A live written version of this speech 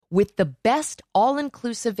With the best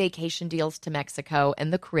all-inclusive vacation deals to Mexico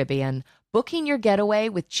and the Caribbean, booking your getaway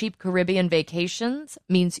with Cheap Caribbean Vacations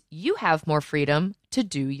means you have more freedom to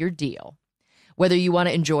do your deal. Whether you want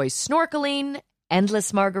to enjoy snorkeling,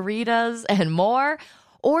 endless margaritas, and more,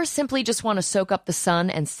 or simply just want to soak up the sun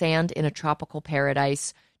and sand in a tropical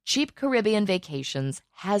paradise, Cheap Caribbean Vacations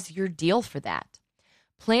has your deal for that.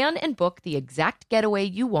 Plan and book the exact getaway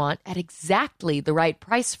you want at exactly the right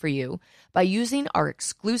price for you by using our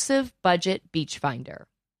exclusive budget beach finder.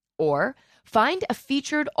 Or find a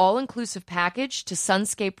featured all-inclusive package to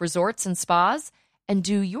Sunscape Resorts and Spas and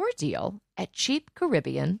do your deal at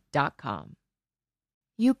cheapcaribbean.com.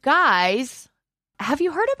 You guys, have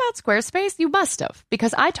you heard about Squarespace? You must have,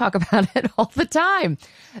 because I talk about it all the time.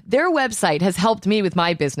 Their website has helped me with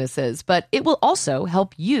my businesses, but it will also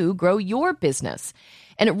help you grow your business.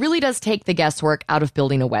 And it really does take the guesswork out of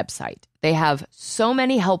building a website. They have so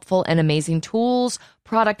many helpful and amazing tools,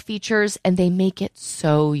 product features, and they make it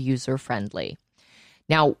so user-friendly.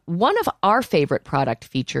 Now, one of our favorite product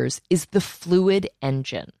features is the Fluid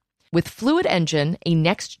Engine. With Fluid Engine, a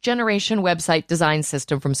next-generation website design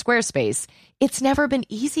system from Squarespace, it's never been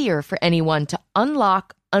easier for anyone to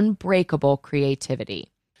unlock unbreakable creativity.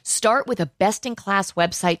 Start with a best-in-class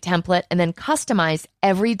website template and then customize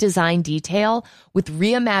every design detail with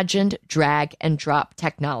reimagined drag-and-drop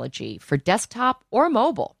technology for desktop or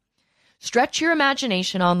mobile. Stretch your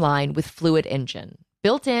imagination online with Fluid Engine,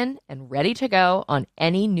 built in and ready to go on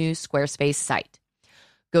any new Squarespace site.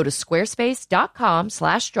 Go to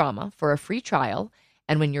squarespace.com/drama for a free trial,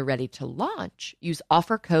 and when you're ready to launch, use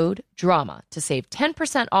offer code DRAMA to save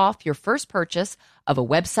 10% off your first purchase of a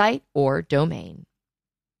website or domain.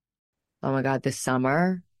 Oh my God, this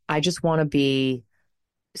summer, I just want to be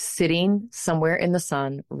sitting somewhere in the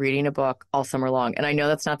sun, reading a book all summer long. And I know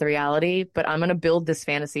that's not the reality, but I'm going to build this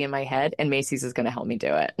fantasy in my head, and Macy's is going to help me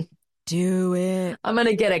do it. Do it. I'm going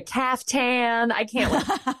to get a caftan. I can't wait.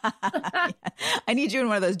 I need you in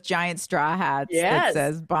one of those giant straw hats Yes. that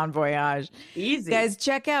says Bon Voyage. Easy. Guys,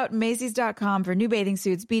 check out Macy's.com for new bathing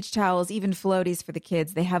suits, beach towels, even floaties for the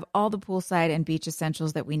kids. They have all the poolside and beach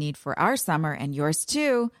essentials that we need for our summer and yours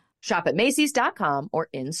too. Shop at Macy's.com or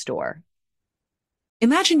in-store.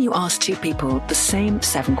 Imagine you ask two people the same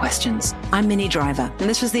 7 questions. I'm Minnie Driver, and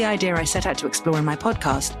this was the idea I set out to explore in my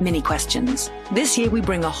podcast, Minnie Questions. This year, we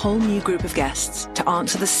bring a whole new group of guests to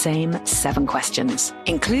answer the same 7 questions,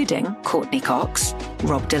 including Courtney Cox,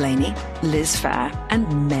 Rob Delaney, Liz Phair,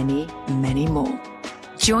 and many, many more.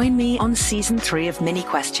 Join me on Season 3 of Minnie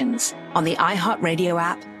Questions on the iHeartRadio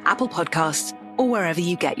app, Apple Podcasts, or wherever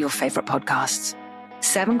you get your favorite podcasts.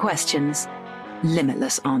 7 questions,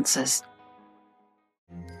 limitless answers.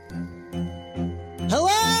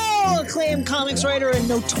 Hello, acclaimed comics writer and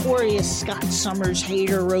notorious Scott Summers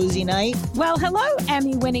hater, Rosie Knight. Well, hello,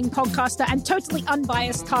 Emmy-winning podcaster and totally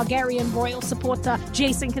unbiased Targaryen royal supporter,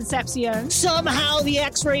 Jason Concepcion. Somehow the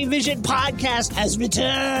X-Ray Vision podcast has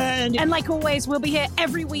returned. And like always, we'll be here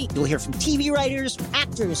every week. You'll hear from TV writers,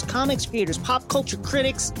 actors, comics creators, pop culture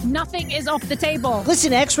critics. Nothing is off the table.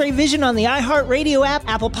 Listen to X-Ray Vision on the iHeartRadio app,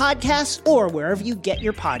 Apple Podcasts, or wherever you get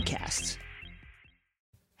your podcasts.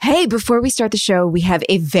 Hey, before we start the show, we have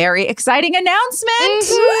a very exciting announcement.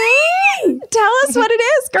 Mm-hmm. Tell us what it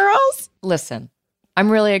is, girls. Listen, I'm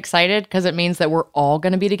really excited because it means that we're all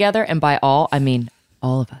going to be together. And by all, I mean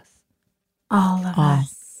all of us. All of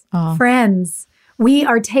us. Friends, we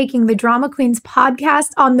are taking the Drama Queens podcast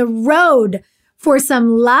on the road for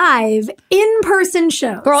some live in-person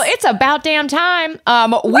shows. Girl, it's about damn time.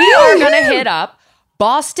 We are going to hit up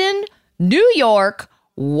Boston, New York,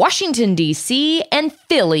 Washington, D.C., and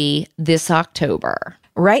Philly this October.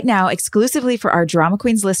 Right now, exclusively for our Drama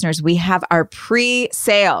Queens listeners, we have our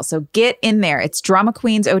pre-sale. So get in there. It's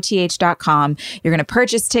dramaqueensoth.com. You're going to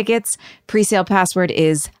purchase tickets. Pre-sale password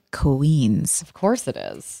is Queens. Of course it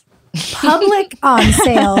is. Public on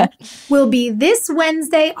sale will be this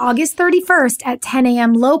Wednesday, August 31st at 10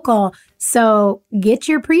 a.m. local. So get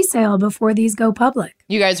your pre-sale before these go public.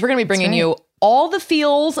 You guys, we're going to be bringing you all the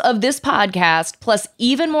feels of this podcast, plus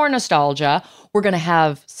even more nostalgia. We're going to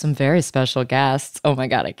have some very special guests. Oh my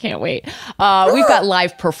God, I can't wait. We've got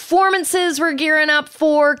live performances we're gearing up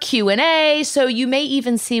for, Q&A. So you may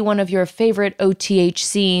even see one of your favorite OTH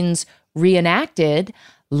scenes reenacted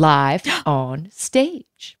live on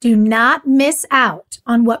stage. Do not miss out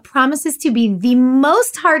on what promises to be the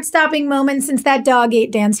most heart-stopping moment since that dog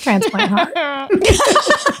ate Dan's transplant heart.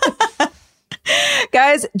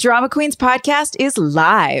 Guys, Drama Queens podcast is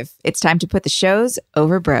live. It's time to put the shows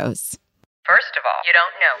over bros. First of all, you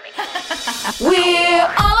don't know me. We're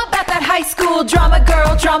all about that high school drama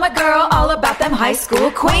girl, all about them high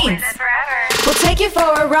school queens. We'll take you for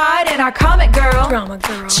a ride in our comic girl,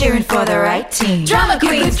 cheering for the right team. Drama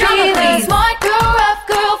queens, smart girl, rough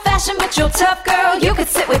girl, fashion but you're tough girl. You could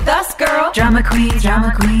sit with us, girl. Drama queens,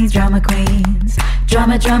 drama queens, drama queens,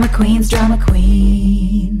 drama queens, drama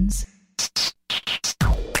queens.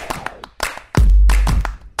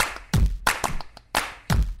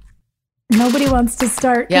 Nobody wants to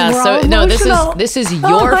start. Yeah, We're so all no, emotional. this is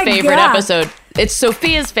Oh your my favorite God. episode. It's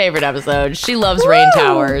Sophia's favorite episode. She loves Rain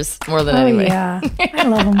Towers more than anybody. Yeah, I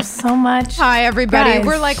love them so much. Hi, everybody.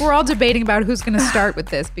 Guys. We're all debating about who's going to start with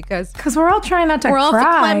this because We're all trying not to we're all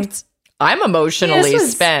cry. verklempt. I'm emotionally This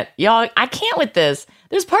was- spent. Y'all, I can't with this.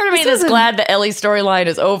 There's part of me This that's was a- glad the Ellie storyline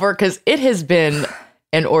is over because it has been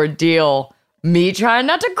an ordeal. Me trying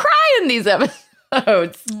not to cry in these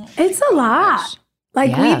episodes. It's a lot.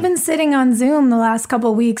 Like Yeah. we've been sitting on Zoom the last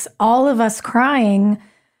couple of weeks, all of us crying.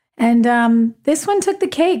 And this one took the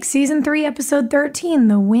cake. Season 3, episode 13,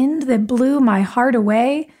 The Wind That Blew My Heart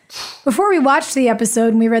Away. Before we watched the episode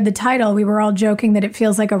and we read the title, we were all joking that it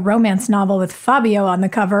feels like a romance novel with Fabio on the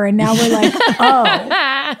cover. And now we're like,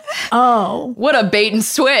 oh. What a bait and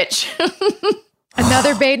switch.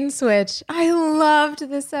 Another bait and switch. I loved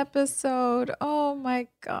this episode. Oh my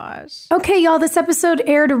gosh. Okay, y'all, this episode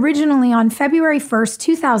aired originally on February 1st,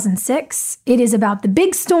 2006. It is about the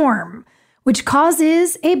big storm, which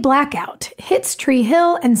causes a blackout, hits Tree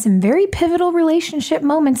Hill, and some very pivotal relationship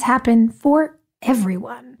moments happen for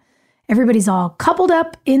everyone. Everybody's all coupled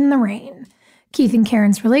up in the rain. Keith and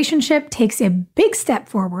Karen's relationship takes a big step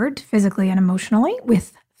forward, physically and emotionally,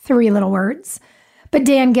 with 3 little words. But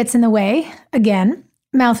Dan gets in the way, again.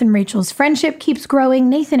 Mouth and Rachel's friendship keeps growing.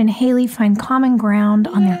 Nathan and Haley find common ground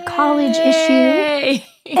on their college issue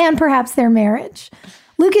and perhaps their marriage.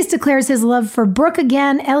 Lucas declares his love for Brooke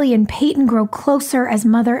again. Ellie and Peyton grow closer as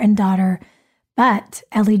mother and daughter. But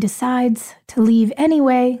Ellie decides to leave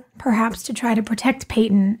anyway, perhaps to try to protect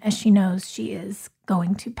Peyton as she knows she is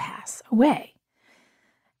going to pass away.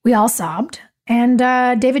 We all sobbed. And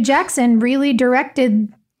David Jackson really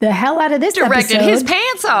directed the hell out of this Directed episode. his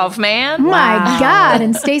pants off, man. My God.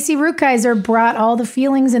 And Stacey Rukeyser brought all the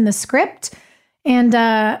feelings in the script. And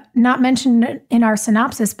not mentioned in our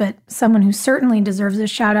synopsis, but someone who certainly deserves a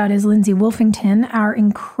shout out is Lindsay Wolfington, our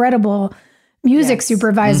incredible music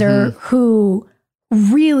supervisor who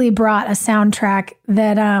really brought a soundtrack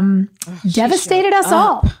that devastated us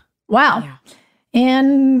all. Wow. Yeah.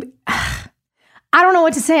 And I don't know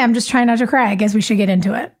what to say. I'm just trying not to cry. I guess we should get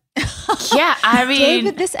into it. Yeah, I mean,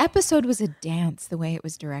 David, this episode was a dance the way it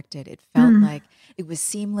was directed. It felt like it was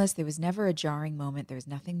seamless. There was never a jarring moment. There was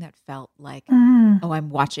nothing that felt like, oh, I'm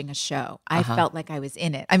watching a show. I felt like I was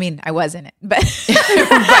in it. I mean, I was in it, but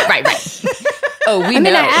right. Oh, we I mean,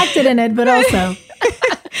 know. I acted in it, but also,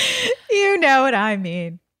 you know what I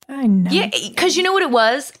mean. I know. Yeah, because you know what it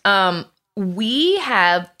was? We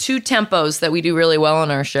have 2 tempos that we do really well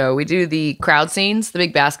on our show. We do the crowd scenes, the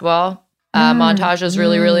big basketball montages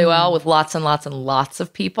really, really well with lots and lots and lots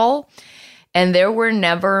of people. And there were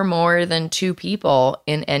never more than 2 people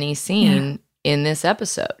in any scene in this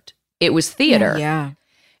episode. It was theater. Yeah. It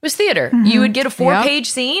was theater. You would get a 4-page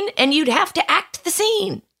scene and you'd have to act the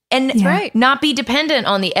scene and not be dependent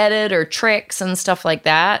on the edit or tricks and stuff like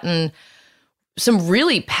that. And some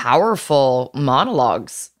really powerful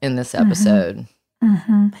monologues in this episode.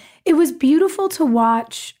 It was beautiful to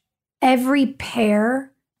watch every pair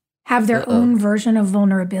have their own version of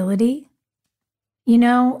vulnerability. You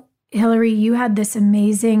know, Hillary, you had this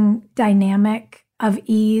amazing dynamic of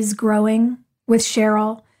ease growing with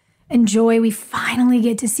Cheryl and Joy. We finally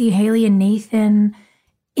get to see Haley and Nathan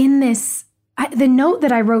in this. The note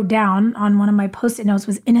that I wrote down on one of my Post-it notes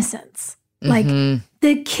was innocence. Like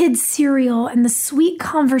the kids' cereal and the sweet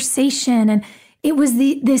conversation. And it was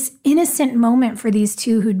this innocent moment for these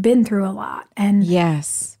 2 who'd been through a lot. And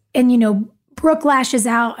Yes. and, you know, Brooke lashes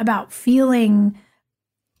out about feeling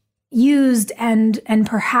used and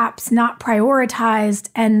perhaps not prioritized.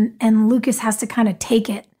 And Lucas has to kind of take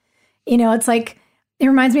it. You know, it's like, it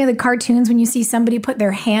reminds me of the cartoons when you see somebody put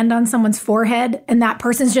their hand on someone's forehead and that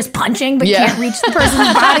person's just punching but can't reach the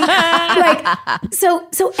person's body. Like,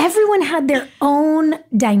 so everyone had their own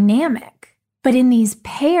dynamic. But in these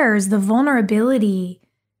pairs, the vulnerability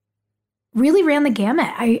really ran the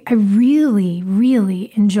gamut. I really,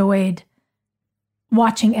 really enjoyed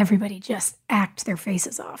watching everybody just act their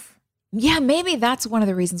faces off. Yeah, maybe that's one of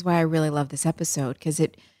the reasons why I really love this episode, because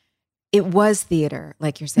it was theater,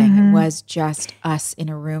 like you're saying. It was just us in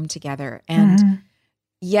a room together. And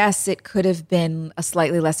yes, it could have been a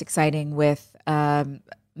slightly less exciting with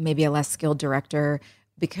maybe a less skilled director,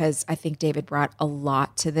 because I think David brought a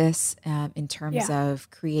lot to this in terms of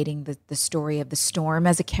creating the story of the storm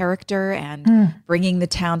as a character and bringing the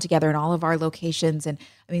town together in all of our locations. And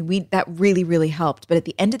I mean, that really, really helped. But at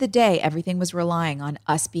the end of the day, everything was relying on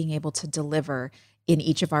us being able to deliver in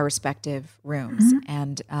each of our respective rooms.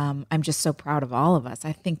 And I'm just so proud of all of us.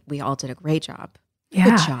 I think we all did a great job. Yeah.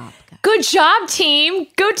 Good job, guys. Good job, team.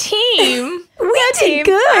 Go team. We did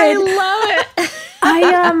good. I love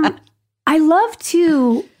it. I love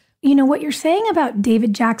to, what you're saying about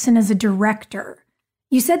David Jackson as a director.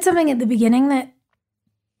 You said something at the beginning that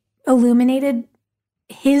illuminated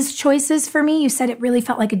his choices for me. You said it really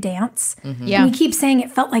felt like a dance. Yeah. And you keep saying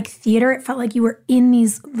it felt like theater. It felt like you were in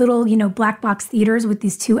these little, black box theaters with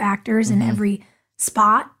these two actors in every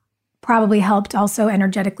spot. Probably helped also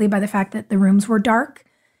energetically by the fact that the rooms were dark.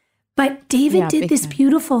 But David did this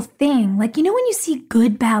beautiful thing. Like, when you see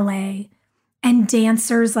good ballet and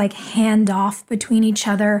dancers like hand off between each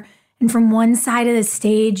other, and from one side of the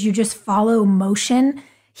stage, you just follow motion.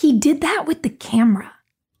 He did that with the camera.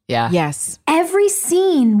 Yeah. Yes. Every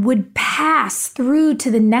scene would pass through to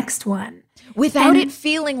the next one. Without it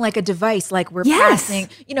feeling like a device, like we're passing,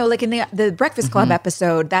 like in the Breakfast Club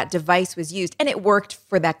episode, that device was used and it worked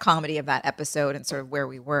for that comedy of that episode and sort of where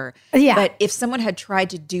we were. Yeah. But if someone had tried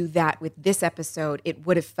to do that with this episode, it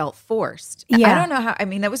would have felt forced. Yeah. I don't know how,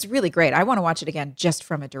 that was really great. I want to watch it again just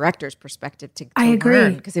from a director's perspective to I agree.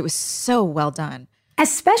 because it was so well done.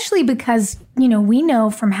 Especially because, we know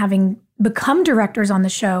from having become directors on the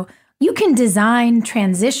show, you can design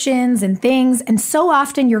transitions and things, and so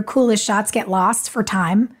often your coolest shots get lost for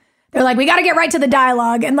time. They're like, we got to get right to the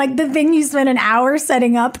dialogue, and like the thing you spent an hour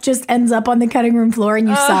setting up just ends up on the cutting room floor, and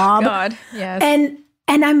you sob. God, yes.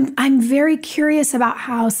 And I'm very curious about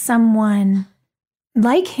how someone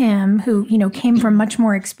like him, who came from much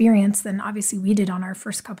more experience than obviously we did on our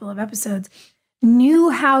first couple of episodes, knew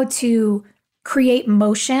how to create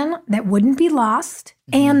motion that wouldn't be lost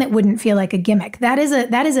and that wouldn't feel like a gimmick. That is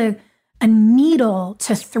a needle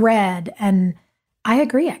to thread. And I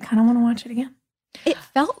agree. I kind of want to watch it again. It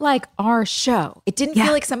felt like our show. It didn't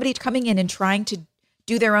feel like somebody coming in and trying to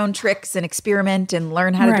do their own tricks and experiment and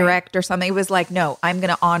learn how to direct or something. It was like, no, I'm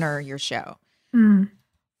going to honor your show.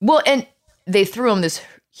 Well, and they threw him this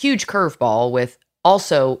huge curveball with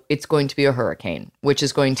also it's going to be a hurricane, which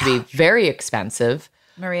is going to be very expensive,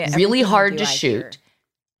 Maria, really hard to shoot.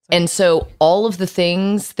 And so all of the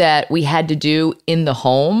things that we had to do in the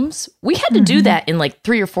homes, we had to do that in like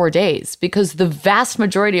 3 or 4 days because the vast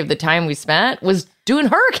majority of the time we spent was doing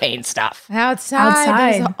hurricane stuff.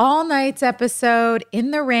 Outside. It was an all nights episode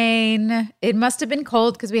in the rain. It must have been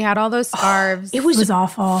cold because we had all those scarves. It was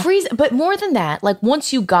awful. Freezing. But more than that, like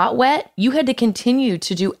once you got wet, you had to continue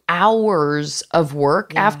to do hours of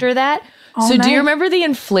work after that. All so night. Do you remember the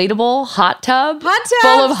inflatable hot tub? Hot tub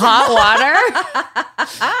full of hot water?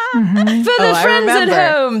 For the friends at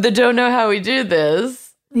home that don't know how we do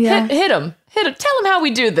this, hit them. Tell them how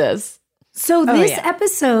we do this. So this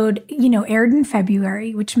episode, aired in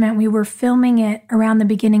February, which meant we were filming it around the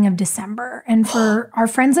beginning of December. And for our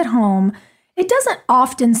friends at home, it doesn't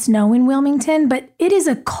often snow in Wilmington, but it is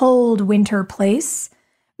a cold winter place,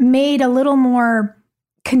 made a little more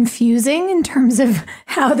confusing in terms of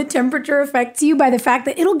how the temperature affects you by the fact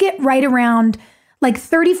that it'll get right around like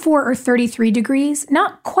 34 or 33 degrees,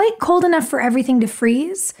 not quite cold enough for everything to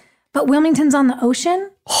freeze, but Wilmington's on the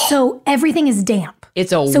ocean, so everything is damp.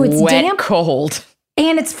 It's wet damp, cold.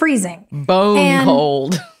 And it's freezing. Bone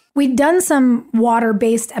cold. We'd done some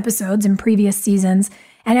water-based episodes in previous seasons,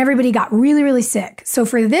 and everybody got really, really sick. So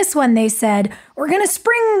for this one, they said, we're going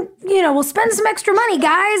to we'll spend some extra money,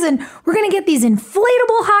 guys, and we're going to get these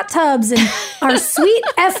inflatable hot tubs. And our sweet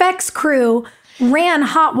FX crew ran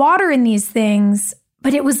hot water in these things,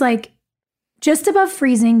 but it was like just above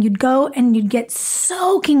freezing. You'd go and you'd get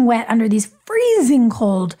soaking wet under these freezing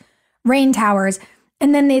cold rain towers.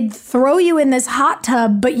 And then they'd throw you in this hot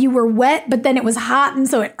tub, but you were wet, but then it was hot, and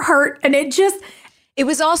so it hurt. And it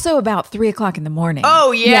was also about 3:00 in the morning.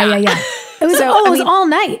 Oh, yeah. Yeah. It was, it was all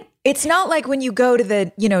night. It's not like when you go to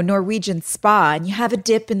the, Norwegian spa and you have a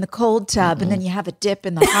dip in the cold tub and then you have a dip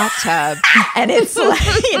in the hot tub. And it's like,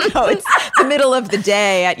 it's the middle of the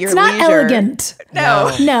day at your leisure. It's not elegant.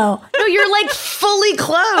 No. No, you're like fully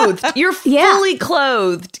clothed. You're fully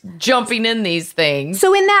clothed jumping in these things.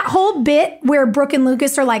 So in that whole bit where Brooke and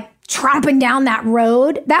Lucas are like tromping down that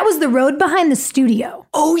road, that was the road behind the studio.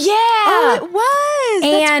 Oh, yeah. Oh, it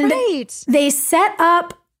was. And That's right. They set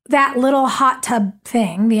up that little hot tub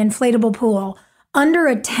thing, the inflatable pool, under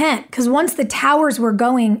a tent, because once the towers were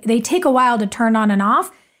going, they take a while to turn on and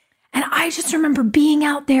off. And I just remember being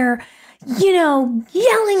out there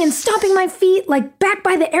yelling and stomping my feet, like back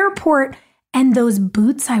by the airport. And those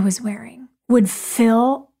boots I was wearing would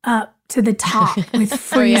fill up to the top with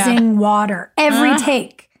freezing water every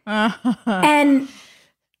take. And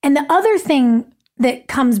the other thing that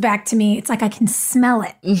comes back to me, it's like I can smell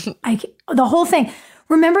it. The whole thing.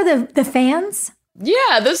 Remember the fans?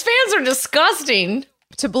 Yeah, those fans are disgusting.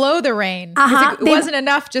 To blow the rain. It wasn't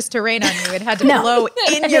enough just to rain on you. It had to blow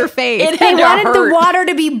in your face. They wanted the water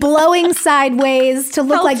to be blowing sideways to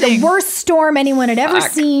look like the worst storm anyone had ever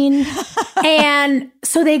seen. And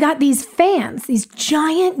so they got these fans, these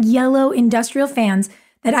giant yellow industrial fans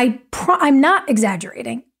that I'm not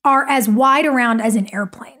exaggerating, are as wide around as an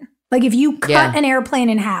airplane. Like if you cut an airplane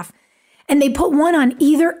in half, and they put one on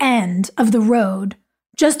either end of the road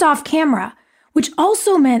just off camera, which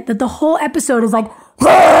also meant that the whole episode is like, so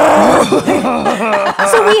we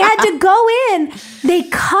had to go in. They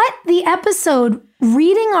cut the episode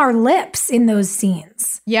reading our lips in those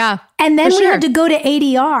scenes. Yeah. And then we had to go to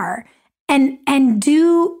ADR and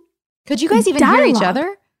do Could you guys even hear each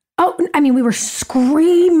other? Oh, I mean, we were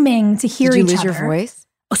screaming to hear each other. Did you lose your voice?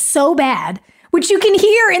 So bad, which you can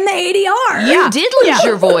hear in the ADR. You did lose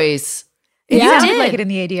your voice. You did like it in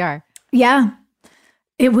the ADR. Yeah.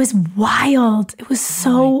 It was wild. It was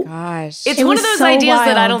so... Oh my gosh. It's one of those ideas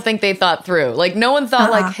that I don't think they thought through. Like, no one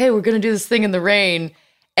thought like, hey, we're going to do this thing in the rain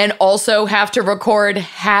and also have to record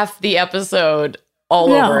half the episode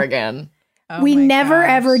all over again. We never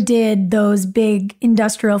ever did those big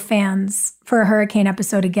industrial fans for a hurricane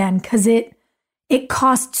episode again because it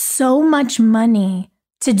cost so much money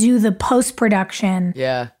to do the post-production.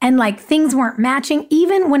 Yeah. And like things weren't matching.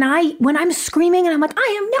 Even when I'm screaming and I'm like,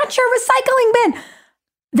 I am not your recycling bin.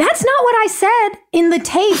 That's not what I said in the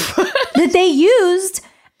tape that they used.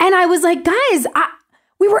 And I was like, guys,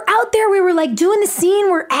 we were out there. We were like doing the scene.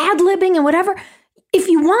 We're ad-libbing and whatever. If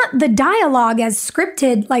you want the dialogue as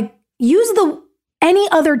scripted, like use any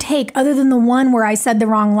other take other than the one where I said the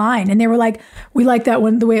wrong line. And they were like, we like that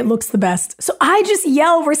one, the way it looks the best. So I just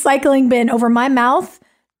yell recycling bin over my mouth,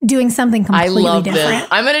 doing something completely I love different. this.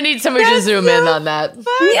 I'm going to need somebody to zoom in on that.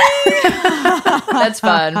 That's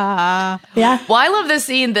fun. Yeah. Well, I love the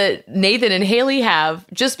scene that Nathan and Haley have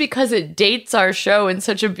just because it dates our show in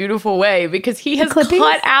such a beautiful way because he has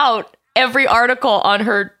cut out every article on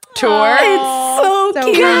her tour. It's so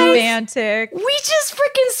cute. romantic. We just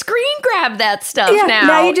freaking screen grab that stuff now.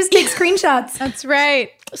 Now you just take screenshots. That's right.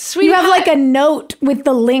 Sweet. You have like a note with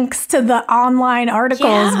the links to the online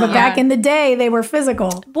articles, but back in the day, they were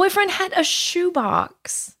physical. Boyfriend had a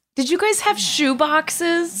shoebox. Did you guys have shoe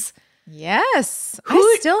boxes? Yes.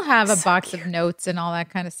 I still have a box of notes and all that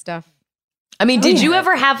kind of stuff. I mean, did you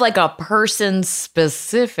ever have like a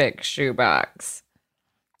person-specific shoebox?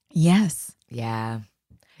 Yes. Yeah.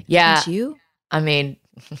 Yeah. Did you? I mean,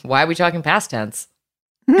 why are we talking past tense?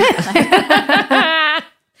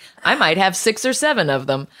 I might have 6 or 7 of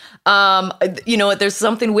them. You know what? There's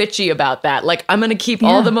something witchy about that. Like, I'm going to keep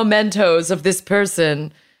all the mementos of this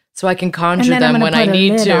person so I can conjure them when I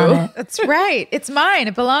need to. That's right. It's mine.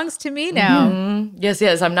 It belongs to me now. Mm-hmm.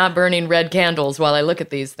 Yes. I'm not burning red candles while I look at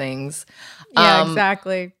these things. Yeah,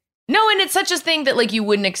 exactly. No, and it's such a thing that like you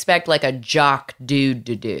wouldn't expect like a jock dude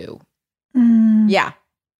to do. Yeah.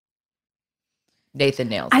 Nathan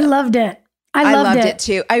nails it. I loved it. I loved it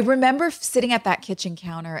too. I remember sitting at that kitchen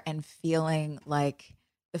counter and feeling like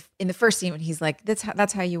in the first scene when he's like,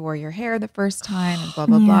 that's how you wore your hair the first time and blah,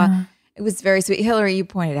 blah, blah. It was very sweet. Hillary, you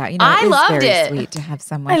pointed out, I loved very it. Sweet to have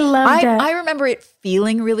someone. I loved it. I remember it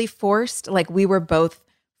feeling really forced. Like we were both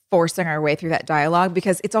forcing our way through that dialogue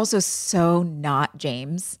because it's also so not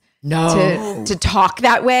James. No. To talk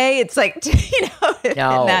that way. It's like, in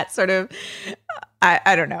that sort of,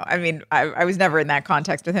 I don't know. I mean, I was never in that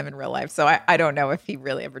context with him in real life, so I don't know if he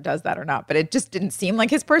really ever does that or not, but it just didn't seem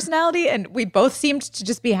like his personality, and we both seemed to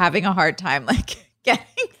just be having a hard time, like, getting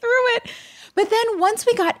through it. But then once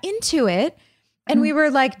we got into it, and we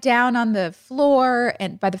were, like, down on the floor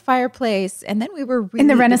and by the fireplace, and then we were really... In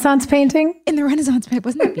the Renaissance painting? In the Renaissance painting.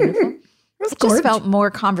 Wasn't that beautiful? It gorgeous. just felt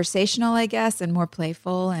more conversational, I guess, and more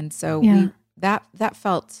playful, and so that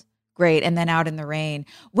felt... great. And then out in the rain.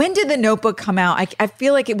 When did The Notebook come out? I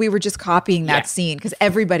feel like we were just copying that scene because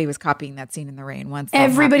everybody was copying that scene in the rain once.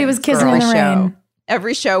 Everybody was kissing in the rain.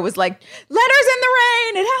 Every show was like, letters in the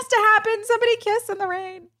rain. It has to happen. Somebody kiss in the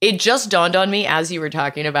rain. It just dawned on me as you were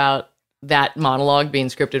talking about that monologue being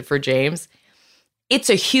scripted for James. It's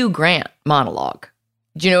a Hugh Grant monologue.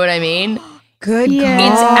 Do you know what I mean? Good call.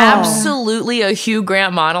 It's absolutely a Hugh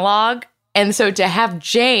Grant monologue. And so to have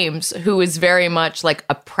James, who is very much like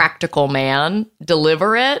a practical man,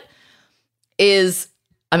 deliver it is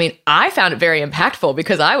I mean, I found it very impactful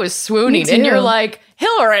because I was swooning, Me and too. you're like,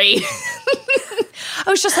 Hillary. I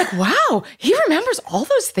was just like, wow, he remembers all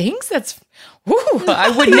those things?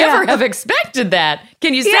 I would never have expected that.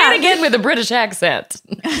 Can you say it again with a British accent?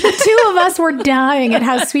 The two of us were dying at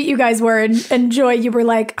how sweet you guys were. And Joy, you were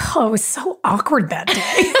like, oh, it was so awkward that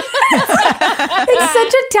day. It's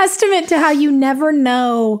such a testament to how you never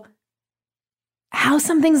know how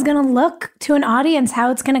something's going to look to an audience,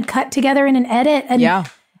 how it's going to cut together in an edit. And, That's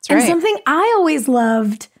right. And something I always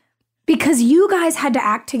loved, because you guys had to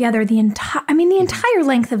act together the entire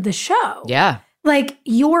length of the show. Yeah. Like,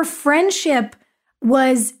 your friendship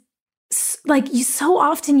was like, so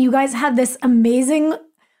often you guys had this amazing,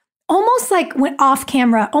 almost like went off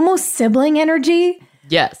camera, almost sibling energy.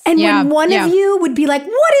 Yes. And when one of you would be like,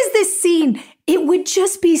 what is this scene? It would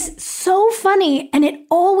just be so funny. And it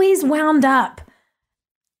always wound up.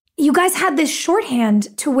 You guys had this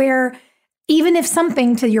shorthand to where even if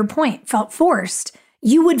something, to your point, felt forced,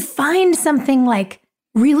 you would find something like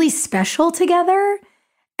really special together.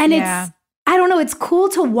 And it's, I don't know, it's cool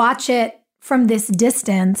to watch it from this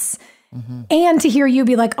distance and to hear you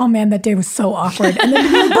be like, oh man, that day was so awkward. And then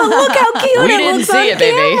to be like, but look how cute We it didn't looks see on it,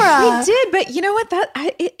 baby. camera. We did, but you know what?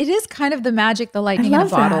 It is kind of the magic, the lightning in a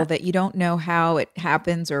love bottle, that. that you don't know how it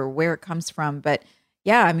happens or where it comes from. But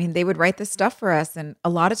yeah, I mean, they would write this stuff for us, and a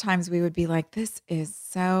lot of times we would be like, this is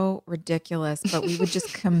so ridiculous, but we would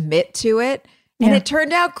just commit to it. And it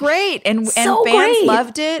turned out great. And So fans great.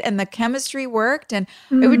 loved it, and the chemistry worked. And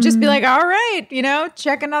it would just be like, all right,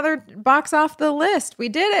 check another box off the list. We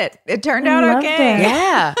did it. It turned out loved okay. it.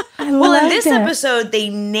 Yeah. Well, in loved this it. episode, they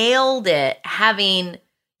nailed it, having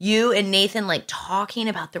you and Nathan like talking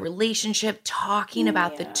about the relationship, talking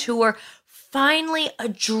about the tour, finally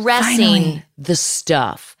addressing The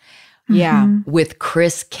stuff Yeah. with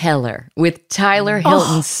Chris Keller, with Tyler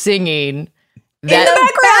Hilton singing. In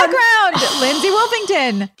the background, Lindsay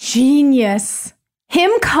Wolfington. Genius. Him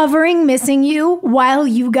covering Missing You while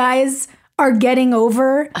you guys are getting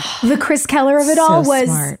over the Chris Keller of it all was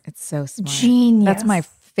smart. It's so smart. genius. That's my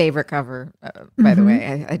favorite cover, by the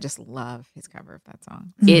way. I just love his cover of that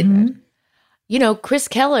song. Chris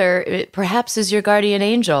Keller perhaps is your guardian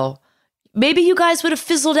angel. Maybe you guys would have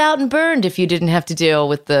fizzled out and burned if you didn't have to deal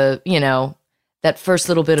with the, that first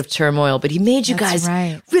little bit of turmoil. But he made you That's guys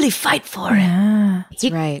right. really fight for it. Yeah. That's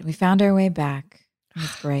right. We found our way back. It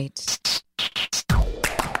was great.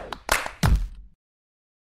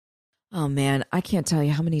 Oh man, I can't tell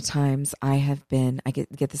you how many times I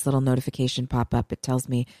get this little notification pop up. It tells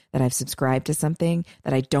me that I've subscribed to something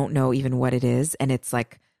that I don't know even what it is. And it's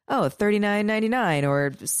like, oh, $39.99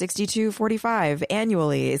 or $62.45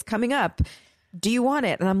 annually is coming up. Do you want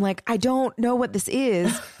it? And I'm like, I don't know what this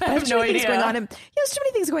is. But I have too many things going on. There's too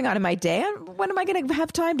many things going on in my day. When am I going to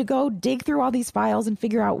have time to go dig through all these files and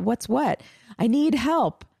figure out what's what? I need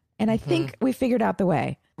help. And I think we figured out the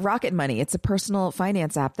way. Rocket Money. It's a personal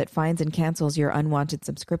finance app that finds and cancels your unwanted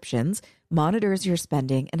subscriptions, monitors your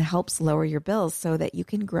spending, and helps lower your bills so that you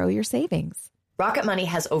can grow your savings. Rocket Money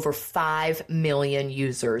has over 5 million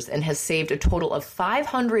users and has saved a total of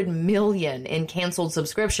 $500 million in canceled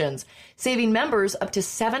subscriptions, saving members up to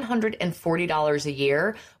 $740 a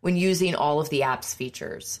year when using all of the app's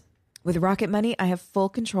features. With Rocket Money, I have full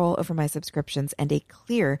control over my subscriptions and a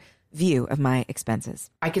clear view of my expenses.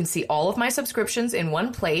 I can see all of my subscriptions in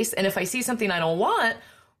one place, and if I see something I don't want,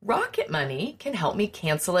 Rocket Money can help me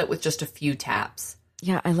cancel it with just a few taps.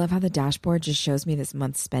 Yeah, I love how the dashboard just shows me this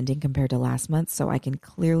month's spending compared to last month, so I can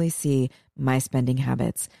clearly see my spending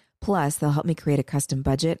habits. Plus, they'll help me create a custom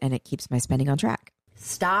budget, and it keeps my spending on track.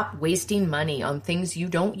 Stop wasting money on things you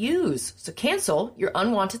don't use. So cancel your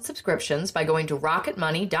unwanted subscriptions by going to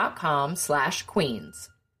rocketmoney.com/queens.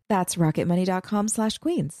 That's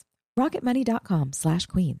rocketmoney.com/queens.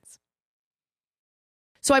 rocketmoney.com/queens.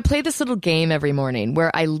 So I play this little game every morning where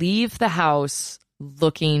I leave the house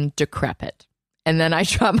looking decrepit. And then I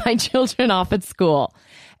drop my children off at school.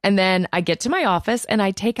 And then I get to my office and I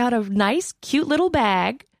take out a nice, cute little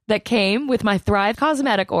bag that came with my Thrive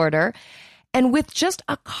Cosmetic order. And with just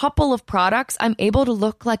a couple of products, I'm able to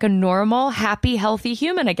look like a normal, happy, healthy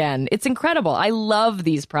human again. It's incredible. I love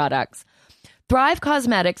these products. Thrive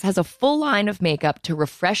Cosmetics has a full line of makeup to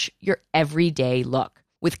refresh your everyday look.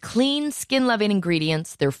 With clean, skin-loving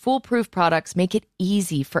ingredients, their foolproof products make it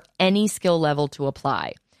easy for any skill level to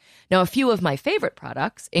apply. Now, a few of my favorite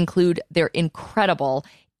products include their incredible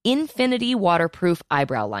Infinity Waterproof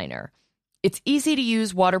Eyebrow Liner. Its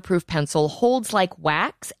easy-to-use waterproof pencil holds like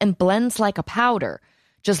wax and blends like a powder.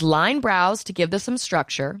 Just line brows to give them some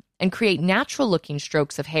structure and create natural-looking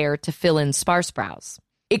strokes of hair to fill in sparse brows.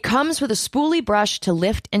 It comes with a spoolie brush to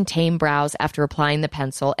lift and tame brows after applying the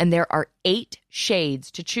pencil, and there are 8 shades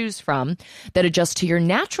to choose from that adjust to your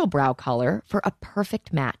natural brow color for a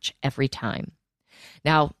perfect match every time.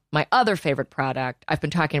 Now, my other favorite product, I've been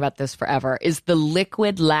talking about this forever, is the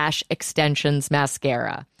Liquid Lash Extensions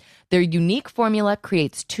Mascara. Their unique formula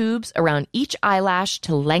creates tubes around each eyelash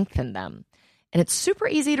to lengthen them. And it's super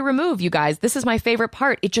easy to remove, you guys. This is my favorite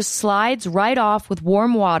part. It just slides right off with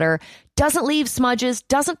warm water, doesn't leave smudges,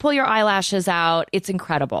 doesn't pull your eyelashes out. It's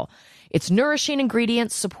incredible. Its nourishing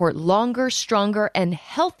ingredients support longer, stronger, and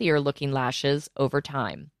healthier looking lashes over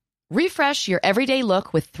time. Refresh your everyday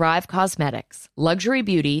look with Thrive Cosmetics, luxury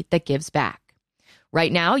beauty that gives back.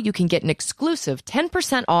 Right now, you can get an exclusive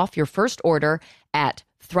 10% off your first order at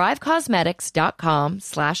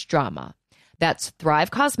thrivecosmetics.com/drama. That's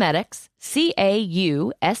Thrive Cosmetics,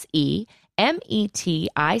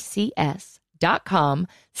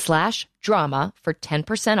 CAUSEMETICS.com/drama for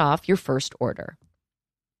 10% off your first order.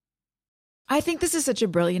 I think this is such a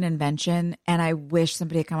brilliant invention, and I wish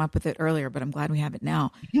somebody had come up with it earlier, but I'm glad we have it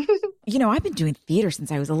now. You know, I've been doing theater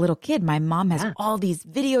since I was a little kid. My mom has all these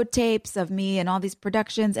videotapes of me and all these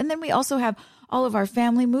productions. And then we also have all of our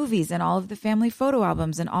family movies and all of the family photo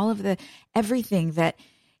albums and all of the everything that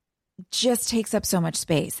just takes up so much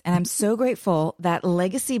space. And I'm so grateful that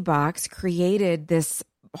Legacy Box created this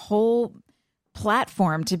whole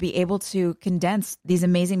platform to be able to condense these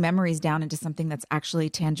amazing memories down into something that's actually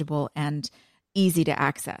tangible and easy to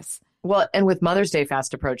access. Well, and with Mother's Day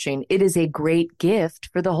fast approaching, it is a great gift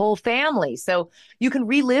for the whole family. So you can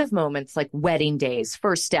relive moments like wedding days,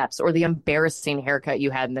 first steps, or the embarrassing haircut you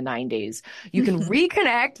had in the 90s. You can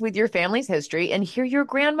reconnect with your family's history and hear your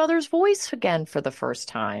grandmother's voice again for the first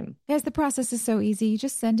time. Yes, the process is so easy. You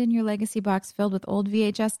just send in your Legacy Box filled with old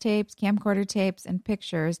VHS tapes, camcorder tapes, and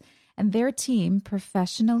pictures, and their team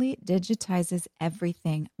professionally digitizes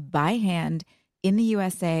everything by hand. In the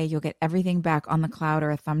USA, you'll get everything back on the cloud or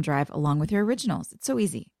a thumb drive along with your originals. It's so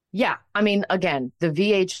easy. Yeah. I mean, again, the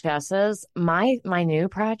VHSs, my new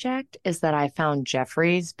project is that I found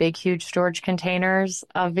Jeffrey's big, huge storage containers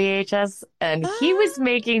of VHS, and he was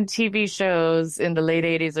making TV shows in the late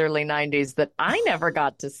 80s, early 90s that I never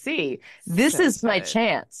got to see. This is my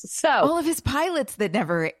chance. So all of his pilots that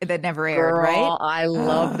never aired, girl, right? I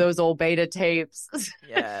love those old beta tapes.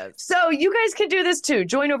 Yes. So you guys can do this too.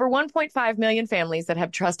 Join over 1.5 million families that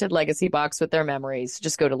have trusted Legacy Box with their memories.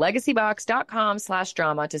 Just go to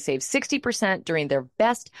legacybox.com/drama to save 60% during their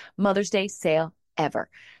best Mother's Day sale ever.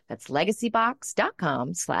 That's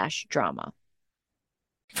legacybox.com/drama.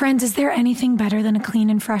 Friends, is there anything better than a clean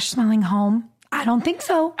and fresh smelling home? I don't think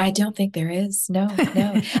so. I don't think there is. No.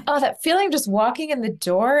 Oh, that feeling of just walking in the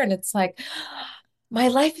door and it's like, my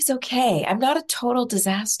life is okay. I'm not a total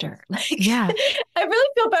disaster. Yeah. I really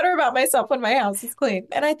feel better about myself when my house is clean.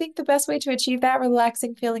 And I think the best way to achieve that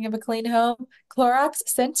relaxing feeling of a clean home, Clorox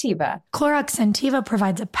Scentiva. Clorox Scentiva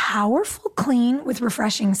provides a powerful clean with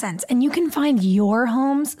refreshing scents, and you can find your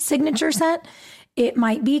home's signature scent. It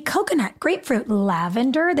might be coconut, grapefruit,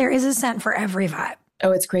 lavender. There is a scent for every vibe.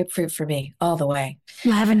 Oh, it's grapefruit for me, all the way.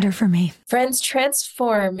 Lavender for me. Friends,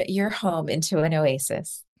 transform your home into an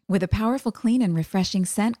oasis. With a powerful, clean, and refreshing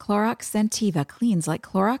scent, Clorox Scentiva cleans like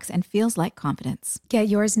Clorox and feels like confidence. Get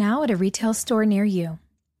yours now at a retail store near you.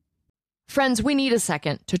 Friends, we need a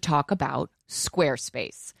second to talk about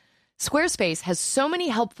Squarespace. Squarespace has so many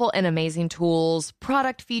helpful and amazing tools,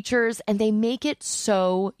 product features, and they make it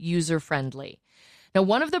so user-friendly. Now,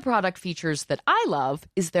 one of the product features that I love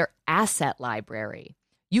is their asset library.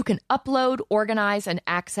 You can upload, organize, and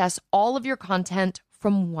access all of your content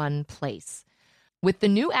from one place. With the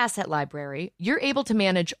new asset library, you're able to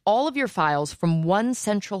manage all of your files from one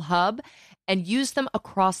central hub and use them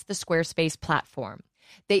across the Squarespace platform.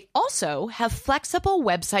 They also have flexible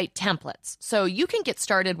website templates, so you can get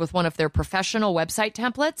started with one of their professional website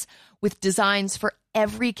templates with designs for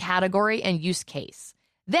every category and use case.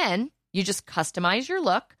 Then you just customize your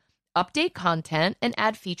look, update content, and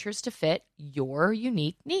add features to fit your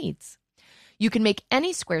unique needs. You can make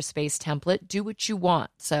any Squarespace template do what you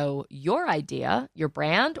want, so your idea, your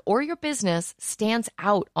brand, or your business stands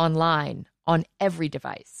out online on every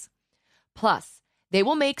device. Plus, they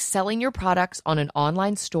will make selling your products on an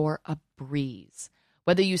online store a breeze.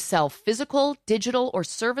 Whether you sell physical, digital, or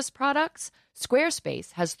service products,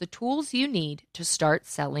 Squarespace has the tools you need to start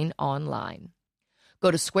selling online. Go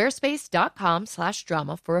to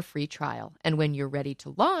squarespace.com/drama for a free trial. And when you're ready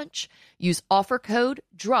to launch, use offer code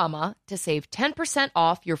DRAMA to save 10%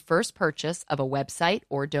 off your first purchase of a website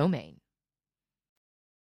or domain.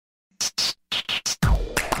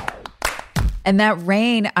 And that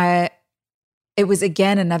rain, it was,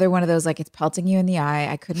 again, another one of those, like, it's pelting you in the eye.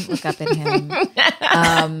 I couldn't look up at him.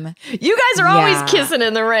 You guys are always kissing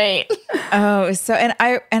in the rain. Oh, so, and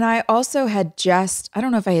I also had I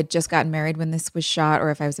don't know if I had just gotten married when this was shot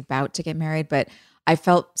or if I was about to get married, but I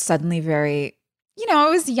felt suddenly very, I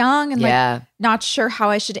was young and like not sure how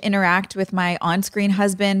I should interact with my on-screen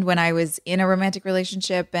husband when I was in a romantic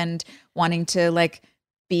relationship and wanting to like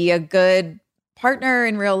be a good partner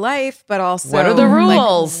in real life, but also what are the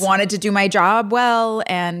rules? Like, wanted to do my job well.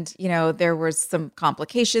 And, there was some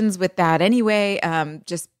complications with that anyway. And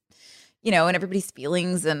everybody's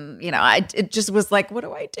feelings and, it just was like, what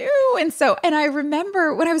do I do? And I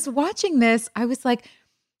remember when I was watching this, I was like,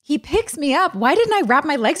 he picks me up. Why didn't I wrap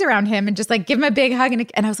my legs around him and just like give him a big hug?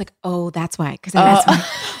 And I was like, oh, that's why. Because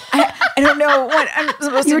I don't know what I'm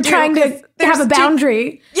supposed to do. You were trying to have a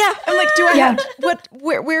boundary. I'm like, do I have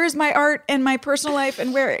where is my art and my personal life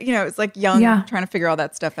and where, it's like young trying to figure all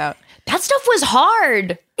that stuff out. That stuff was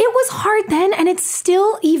hard. It was hard then, and it's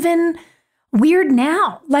still even weird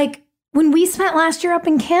now. Like when we spent last year up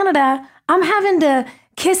in Canada, I'm having to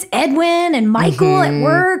kiss Edwin and Michael at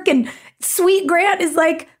work, and Sweet Grant is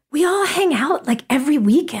like, we all hang out like every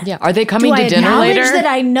weekend. Yeah. Are they coming to dinner later? Do I acknowledge that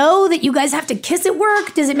I know that you guys have to kiss at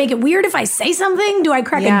work? Does it make it weird if I say something? Do I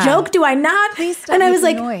crack a joke? Do I not? And I was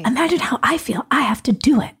like, imagine how I feel. I have to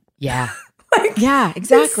do it. Yeah.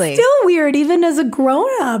 Exactly. It's still weird, even as a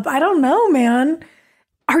grown-up. I don't know, man.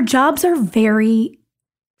 Our jobs are very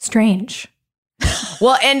strange.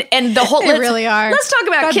 Well, and the whole they really are. Let's talk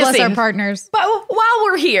about God kissing. Bless our partners. But while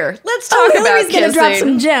we're here, let's talk about Hillary's kissing. Gonna drop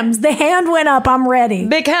some gems. The hand went up. I'm ready.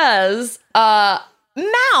 Because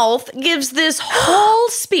Mouth gives this whole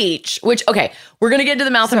speech, which, okay, we're going to get into the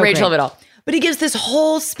Mouth and Rachel of it all. But he gives this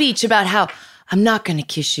whole speech about how I'm not going to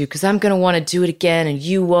kiss you because I'm going to want to do it again and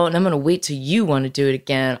you won't. And I'm going to wait till you want to do it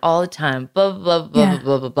again all the time. Blah, blah, blah, blah,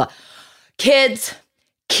 blah, blah, blah. Kids,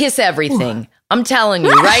 kiss everything. I'm telling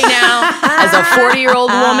you right now, as a 40-year-old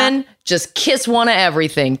woman, just kiss one of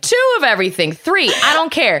everything, 2 of everything, 3. I don't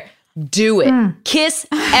care. Do it. Kiss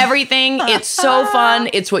everything. It's so fun.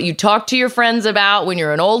 It's what you talk to your friends about when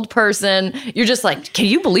you're an old person. You're just like, can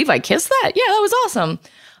you believe I kissed that? Yeah, that was awesome.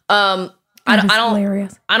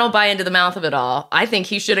 Hilarious. I don't buy into the Mouth of it all. I think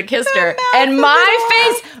he should have kissed her. And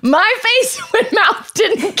my face when Mouth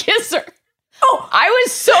didn't kiss her. Oh, I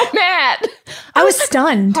was so mad. I was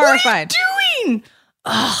stunned. Horrified. What are you doing?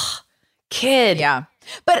 Ugh, kid. Yeah.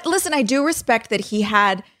 But listen, I do respect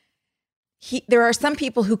that there are some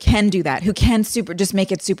people who can do that, who can just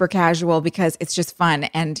make it super casual because it's just fun.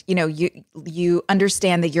 And, you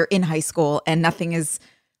understand that you're in high school and nothing is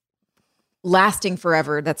lasting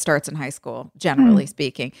forever that starts in high school, generally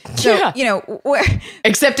speaking. So,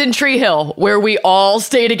 except in Tree Hill, where we all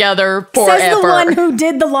stay together forever. Says the one who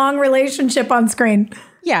did the long relationship on screen.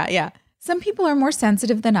 Yeah. Some people are more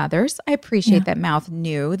sensitive than others. I appreciate that Mouth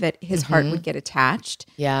knew that his heart would get attached.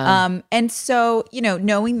 Yeah. And so,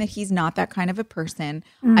 knowing that he's not that kind of a person,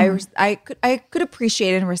 I could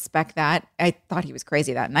appreciate and respect that. I thought he was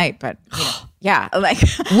crazy that night, but yeah. Like,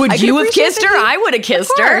 would you have kissed her? I would have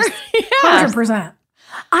kissed her. 100%.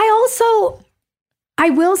 I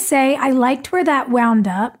will say I liked where that wound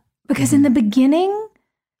up because in the beginning,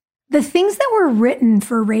 the things that were written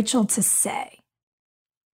for Rachel to say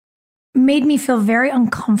made me feel very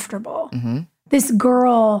uncomfortable. This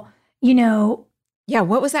girl, Yeah,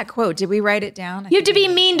 what was that quote? Did we write it down? You have to be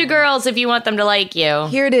mean to girls if you want them to like you.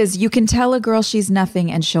 Here it is. You can tell a girl she's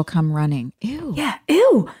nothing and she'll come running. Ew. Yeah,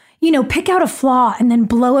 ew. Pick out a flaw and then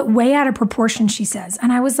blow it way out of proportion, she says.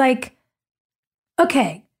 And I was like,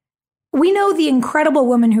 okay, we know the incredible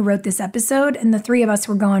woman who wrote this episode, and the 3 of us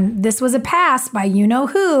were going, this was a pass by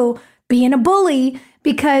you-know-who being a bully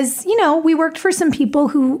because, we worked for some people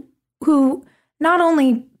who not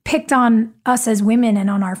only picked on us as women and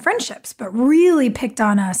on our friendships, but really picked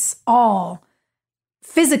on us all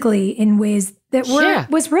physically in ways that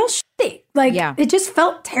was real shitty. Like, it just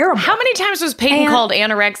felt terrible. How many times was Peyton called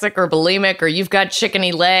anorexic or bulimic or you've got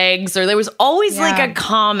chickeny legs? Or there was always like a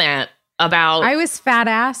comment about... I was fat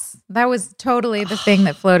ass. That was totally the thing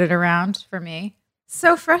that floated around for me.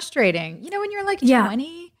 So frustrating. When you're like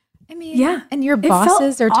 20... I mean, and your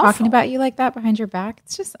bosses are talking about you like that behind your back.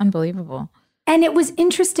 It's just unbelievable. And it was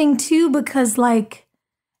interesting too, because like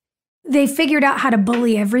they figured out how to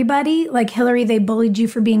bully everybody. Like Hillary, they bullied you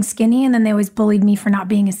for being skinny, and then they always bullied me for not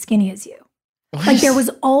being as skinny as you. Like there was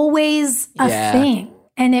always a thing.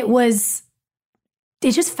 And it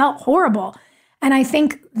just felt horrible. And I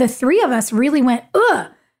think the 3 of us really went, ugh,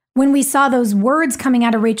 when we saw those words coming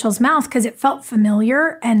out of Rachel's mouth, because it felt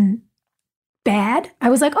familiar and bad.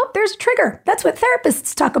 I was like, oh, there's a trigger. That's what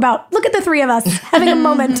therapists talk about. Look at the 3 of us having a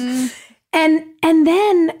moment. And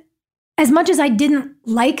then, as much as I didn't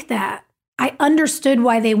like that, I understood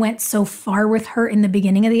why they went so far with her in the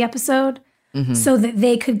beginning of the episode, so that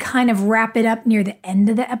they could kind of wrap it up near the end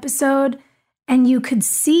of the episode. And you could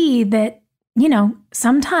see that, you know,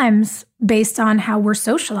 sometimes based on how we're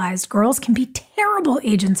socialized, girls can be terrible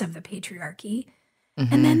agents of the patriarchy.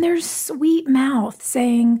 And then there's sweet mouth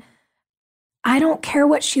saying, I don't care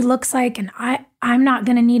what she looks like, and I'm not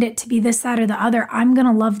going to need it to be this, that, or the other. I'm going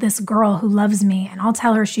to love this girl who loves me, and I'll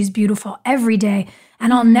tell her she's beautiful every day,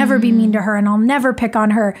 and I'll never be mean to her, and I'll never pick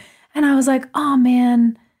on her. And I was like, oh,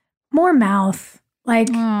 man, more mouth. Like,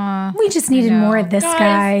 we just needed more of this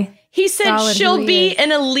guy. He said she'll be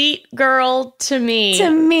an elite girl to me. To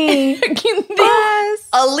me. Yes.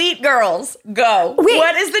 Elite girls, go. Wait.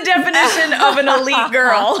 What is the definition of an elite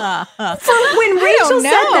girl? When Rachel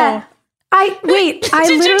said that, I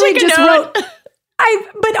literally just wrote,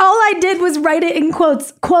 but all I did was write it in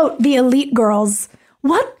quotes, quote, the elite girls.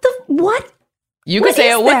 What? You could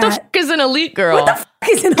say it. What the fuck is an elite girl? What the fuck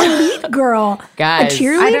is an elite girl? Guys. A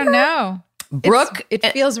cheerleader? I don't know. Brooke. It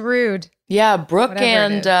feels rude. Yeah, Brooke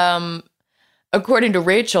Whatever and according to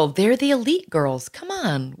Rachel, they're the elite girls. Come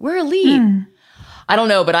on, we're elite. I don't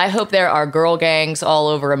know, but I hope there are girl gangs all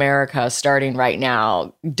over America starting right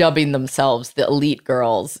now, dubbing themselves the elite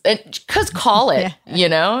girls. Because call it, you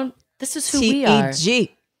know? This is who we are.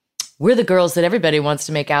 TEG. We're the girls that everybody wants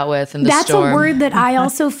to make out with in the That's storm. a word that I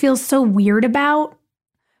also feel so weird about.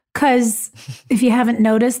 Because if you haven't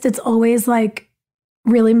noticed, it's always like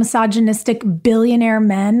really misogynistic billionaire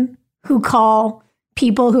men who call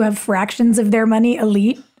people who have fractions of their money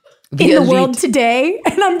elite in the world today.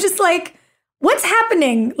 And I'm just like, what's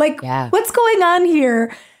happening? Like, what's going on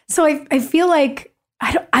here? So I feel like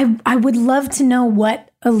I would love to know what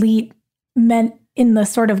elite meant in the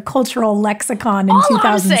sort of cultural lexicon in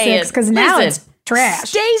 2006, because now it's trash.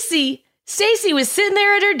 Stacy was sitting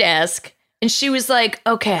there at her desk and she was like,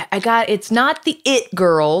 okay, it's not the it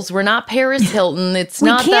girls. We're not Paris Hilton. We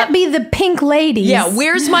can't be the pink ladies. Yeah,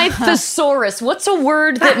 where's my thesaurus? What's a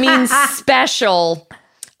word that means special?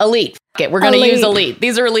 Elite. Okay, we're going to use elite.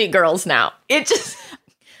 These are elite girls now. It just...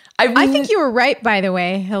 I think you were right, by the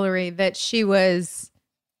way, Hillary, that she was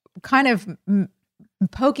kind of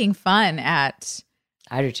poking fun at...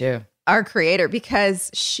 I do too. Our creator, because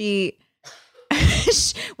she...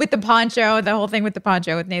 with the poncho, the whole thing with the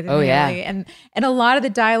poncho with Nathan Haley, and a lot of the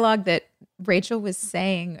dialogue that Rachel was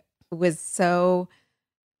saying was so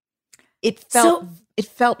it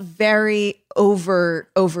felt very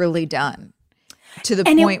overly done to the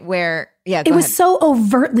point where it was so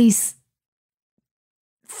overtly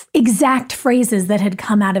exact phrases that had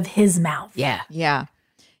come out of his mouth.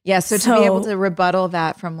 So to be able to rebuttal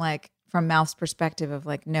that from Mouth's perspective of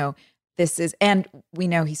like, no, this is, and we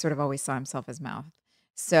know he sort of always saw himself as Mouth.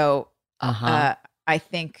 So I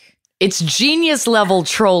think it's genius level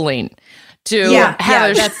trolling to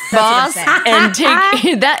have a boss and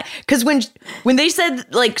take that. Because when they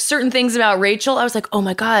said like certain things about Rachel, I was like, oh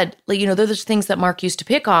my God, like, you know, those are things that Mark used to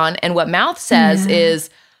pick on. And what Mouth says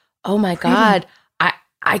is, oh my God,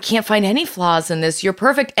 I can't find any flaws in this. You're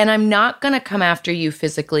perfect. And I'm not going to come after you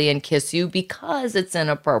physically and kiss you because it's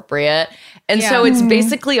inappropriate. And so it's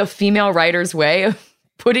basically a female writer's way of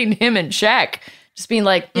putting him in check. Just being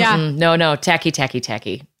like, no, tacky.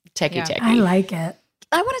 I like it.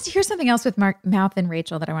 I wanted to hear something else with Mouth and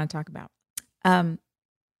Rachel that I want to talk about.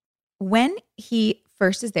 When he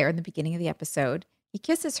first is there in the beginning of the episode, he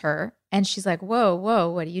kisses her and she's like, whoa,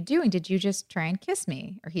 what are you doing? Did you just try and kiss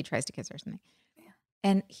me? Or he tries to kiss her or something.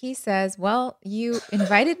 And he says, well, you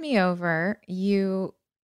invited me over, you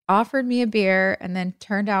offered me a beer and then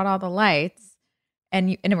turned out all the lights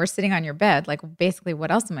and we're sitting on your bed. Like, basically, what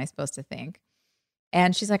else am I supposed to think?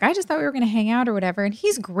 And she's like, I just thought we were going to hang out or whatever. And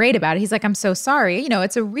he's great about it. He's like, I'm so sorry. You know,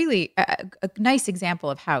 it's a really a nice example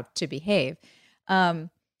of how to behave.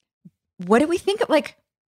 What do we think of, like,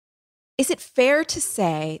 is it fair to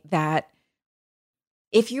say that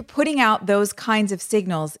if you're putting out those kinds of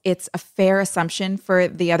signals, it's a fair assumption for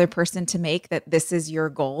the other person to make that this is your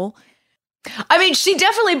goal? I mean, she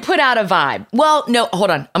definitely put out a vibe. Well, no,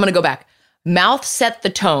 hold on. I'm going to go back. Mouth set the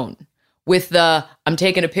tone with the, I'm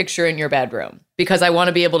taking a picture in your bedroom because I want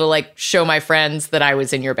to be able to like show my friends that I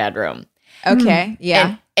was in your bedroom. Okay.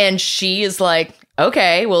 Yeah. And she is like,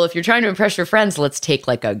 okay, well, if you're trying to impress your friends, let's take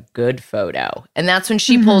like a good photo. And that's when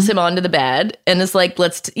she pulls him onto the bed and is like,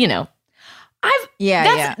 that's a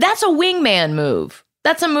wingman move.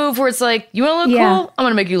 That's a move where it's like, you want to look cool? I'm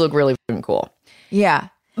going to make you look really fucking cool. Yeah.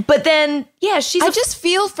 But then,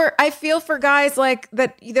 I feel for guys like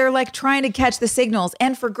that. They're like trying to catch the signals,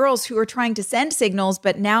 and for girls who are trying to send signals.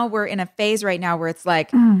 But now we're in a phase right now where it's like,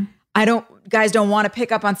 guys don't want to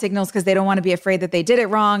pick up on signals because they don't want to be afraid that they did it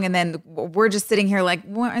wrong. And then we're just sitting here like,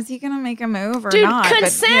 well, is he going to make a move or Dude, not?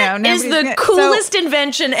 Consent is the coolest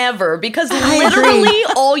invention ever because literally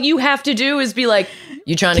all you have to do is be like,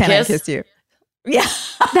 you trying to kiss? I kiss you? Yeah.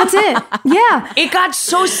 That's it. Yeah. It got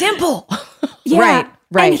so simple. Yeah.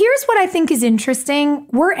 Right. And here's what I think is interesting.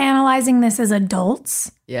 We're analyzing this as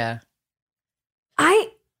adults. Yeah.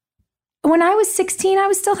 When I was 16, I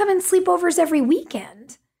was still having sleepovers every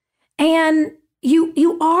weekend. And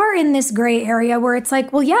you are in this gray area where it's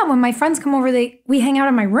like, well, yeah, when my friends come over, we hang out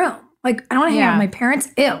in my room. Like, I don't want to hang out with my parents.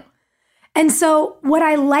 Ew. And so what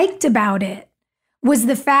I liked about it was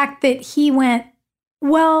the fact that he went,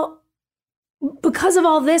 well, because of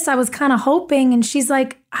all this, I was kind of hoping. And she's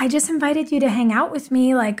like, I just invited you to hang out with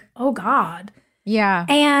me. Like, oh God. Yeah.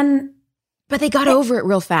 But they got over it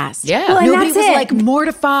real fast. Yeah. Well, nobody was like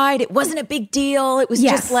mortified. It wasn't a big deal. It was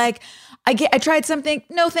just like, I tried something.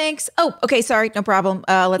 No, thanks. Oh, okay. Sorry. No problem.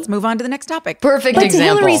 Let's move on to the next topic. Perfect example. To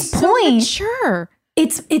Hillary's point, sure.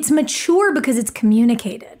 It's mature because it's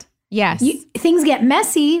communicated. Yes. Things get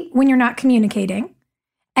messy when you're not communicating.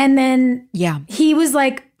 And then he was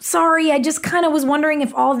like, sorry, I just kind of was wondering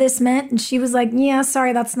if all this meant. And she was like, yeah,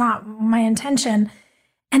 sorry, that's not my intention.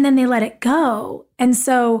 And then they let it go. And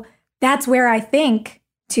so that's where I think,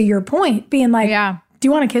 to your point, being like, do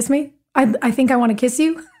you want to kiss me? I think I want to kiss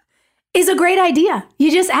you. Is a great idea.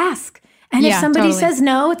 You just ask. And if somebody says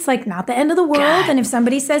no, it's like not the end of the world. God. And if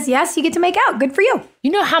somebody says yes, you get to make out. Good for you.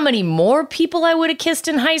 You know how many more people I would have kissed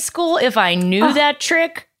in high school if I knew that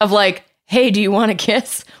trick of like, hey, do you want to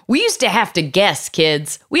kiss? We used to have to guess,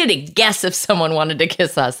 kids. We had to guess if someone wanted to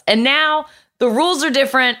kiss us. And now the rules are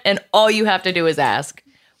different and all you have to do is ask,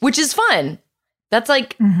 which is fun. That's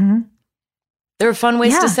like, there are fun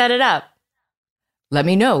ways to set it up. Let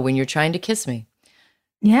me know when you're trying to kiss me.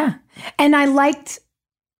 Yeah. And I liked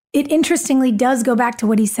it. Interestingly does go back to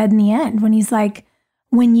what he said in the end when he's like,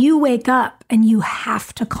 when you wake up and you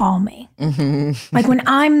have to call me, like when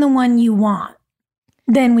I'm the one you want,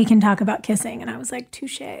 then we can talk about kissing. And I was like,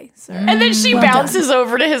 touche, sir. And then she bounces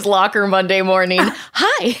over to his locker Monday morning.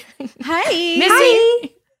 Hi. Hi.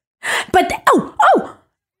 Missy. Hi. But,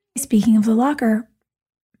 speaking of the locker,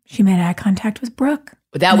 she made eye contact with Brooke.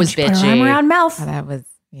 That was bitchy. Put her arm around mouth. Oh, that was,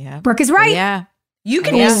 Brooke is right. Yeah. You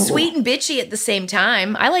can be sweet and bitchy at the same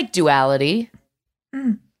time. I like duality.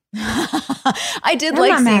 I did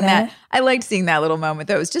like seeing that. I liked seeing that little moment,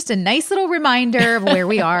 though. It was just a nice little reminder of where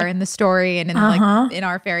we are in the story and in like in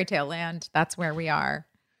our fairy tale land. That's where we are.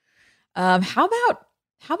 How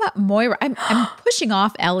about Moira? I'm pushing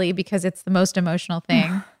off Ellie because it's the most emotional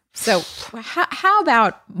thing. So how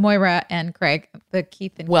about Moira and Craig, the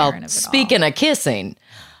Keith and Karen of it all? Speaking of kissing,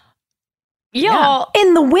 y'all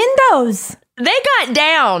in the windows. They got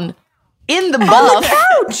down in the buff on the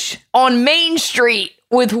couch on Main Street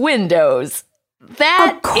with windows.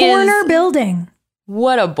 That a corner building.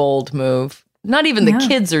 What a bold move. Not even the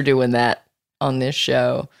kids are doing that on this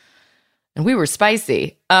show. And we were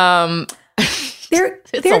spicy. Their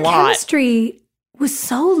chemistry was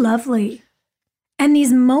so lovely. And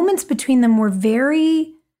these moments between them were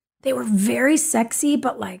very sexy,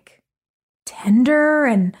 but like tender.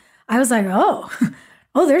 And I was like, oh,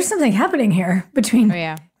 there's something happening here between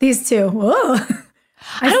these two. Whoa.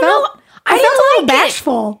 I felt a little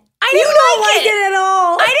bashful. I didn't like it at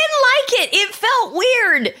all. I didn't like it. It felt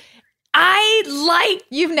weird.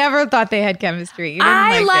 You've never thought they had chemistry.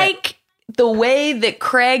 I like the way that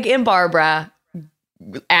Craig and Barbara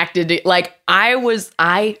acted. Like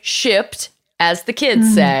I shipped, as the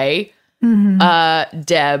kids say,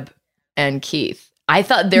 Deb and Keith. I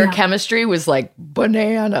thought their chemistry was like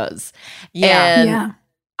bananas. Yeah. And,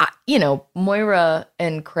 Moira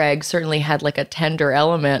and Craig certainly had like a tender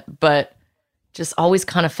element, but just always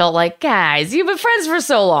kind of felt like, guys, you've been friends for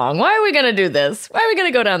so long. Why are we going to do this? Why are we going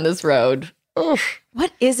to go down this road? Ugh.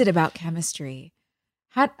 What is it about chemistry?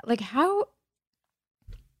 How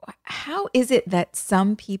is it that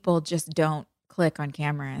some people just don't click on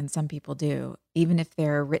camera and some people do, even if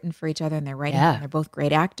they're written for each other and they're writing and they're both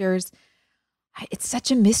great actors? It's such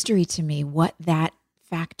a mystery to me what that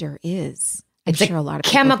factor is. I'm sure a lot of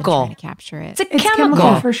people have been trying to capture it. It's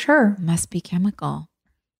chemical for sure. It must be chemical.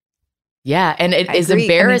 Yeah, and it is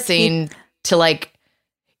embarrassing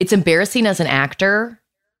it's embarrassing as an actor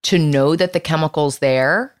to know that the chemical's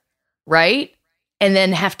there, right? And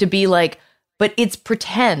then have to be like, but it's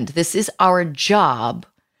pretend. This is our job.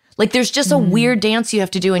 Like there's just a weird dance you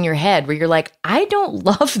have to do in your head where you're like, I don't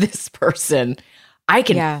love this person. I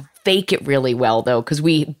can fake it really well though, because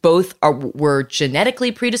we both were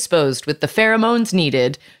genetically predisposed with the pheromones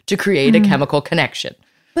needed to create a chemical connection.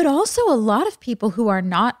 But also a lot of people who are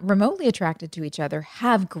not remotely attracted to each other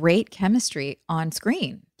have great chemistry on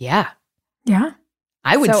screen. Yeah. Yeah.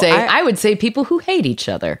 I would say people who hate each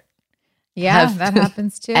other. Yeah, that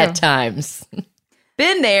happens too. At times.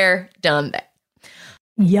 Been there, done that.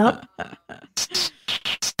 Yup.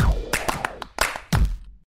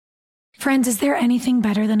 Friends, is there anything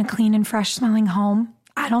better than a clean and fresh smelling home?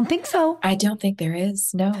 I don't think so. I don't think there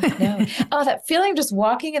is. No. Oh, that feeling of just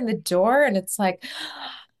walking in the door and it's like,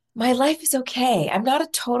 my life is okay. I'm not a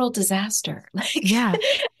total disaster. Yeah.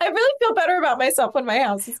 I really feel better about myself when my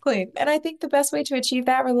house is clean. And I think the best way to achieve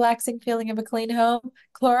that relaxing feeling of a clean home,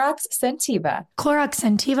 Clorox Scentiva. Clorox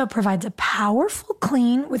Scentiva provides a powerful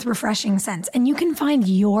clean with refreshing scents, and you can find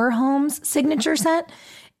your home's signature scent.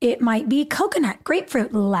 It might be coconut,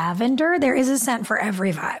 grapefruit, lavender. There is a scent for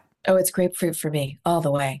every vibe. Oh, it's grapefruit for me, all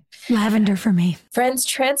the way. Lavender for me. Friends,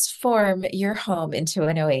 transform your home into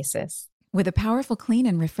an oasis. With a powerful, clean,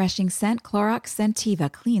 and refreshing scent, Clorox Scentiva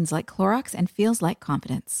cleans like Clorox and feels like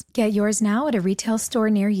confidence. Get yours now at a retail store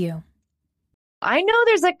near you. I know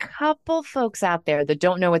there's a couple folks out there that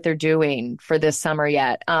don't know what they're doing for this summer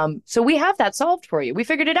yet. So we have that solved for you. We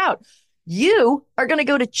figured it out. You are going to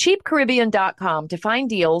go to cheapcaribbean.com to find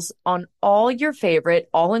deals on all your favorite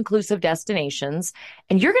all-inclusive destinations,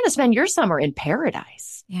 and you're going to spend your summer in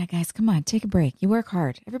paradise. Yeah, guys, come on, take a break. You work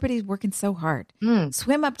hard. Everybody's working so hard.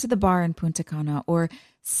 Swim up to the bar in Punta Cana or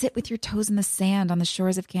sit with your toes in the sand on the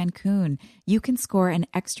shores of Cancun. You can score an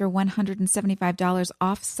extra $175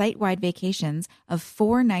 off site-wide vacations of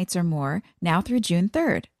 4 nights or more now through June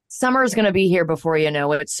 3rd. Summer is going to be here before you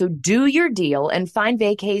know it, so do your deal and find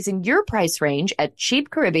vacays in your price range at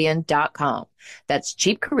cheapcaribbean.com. That's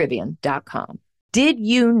cheapcaribbean.com. Did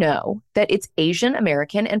you know that it's Asian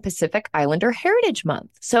American and Pacific Islander Heritage Month?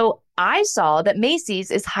 So I saw that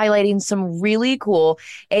Macy's is highlighting some really cool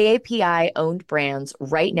AAPI-owned brands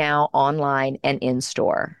right now online and in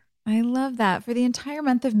store. I love that. For the entire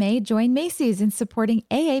month of May, join Macy's in supporting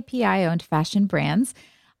AAPI-owned fashion brands.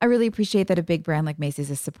 I really appreciate that a big brand like Macy's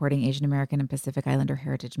is supporting Asian American and Pacific Islander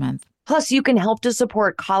Heritage Month. Plus, you can help to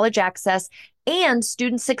support college access and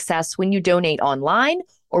student success when you donate online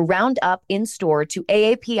or round up in store to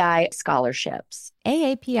AAPI scholarships.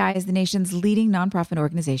 AAPI is the nation's leading nonprofit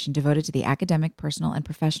organization devoted to the academic, personal, and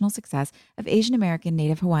professional success of Asian American,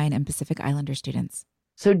 Native Hawaiian, and Pacific Islander students.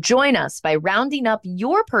 So join us by rounding up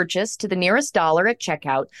your purchase to the nearest dollar at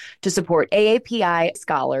checkout to support AAPI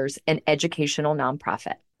scholars, an educational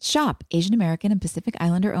nonprofit. Shop Asian American and Pacific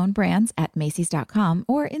Islander-owned brands at Macy's.com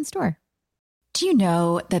or in-store. Do you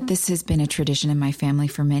know that this has been a tradition in my family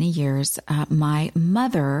for many years? My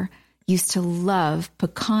mother used to love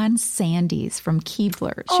pecan sandies from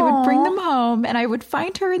Keebler. She would bring them home, and I would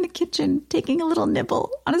find her in the kitchen taking a little nibble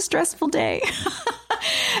on a stressful day.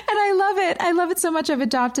 And I love it. I love it so much. I've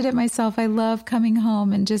adopted it myself. I love coming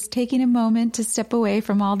home and just taking a moment to step away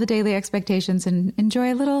from all the daily expectations and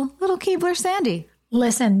enjoy a little Keebler sandy.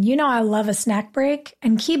 Listen, you know I love a snack break,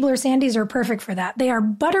 and Keebler Sandies are perfect for that. They are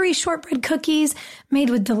buttery shortbread cookies made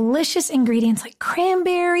with delicious ingredients like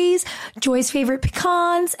cranberries, Joy's favorite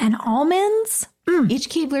pecans, and almonds. Each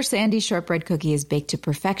Keebler Sandy shortbread cookie is baked to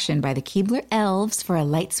perfection by the Keebler elves for a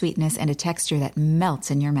light sweetness and a texture that melts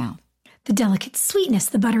in your mouth. The delicate sweetness,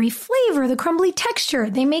 the buttery flavor, the crumbly texture,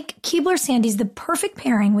 they make Keebler Sandies the perfect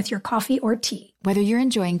pairing with your coffee or tea. Whether you're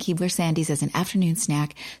enjoying Keebler Sandies as an afternoon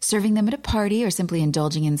snack, serving them at a party, or simply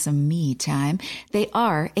indulging in some me time, they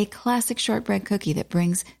are a classic shortbread cookie that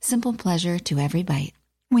brings simple pleasure to every bite.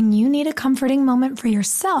 When you need a comforting moment for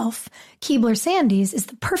yourself, Keebler Sandies is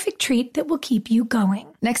the perfect treat that will keep you going.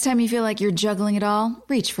 Next time you feel like you're juggling it all,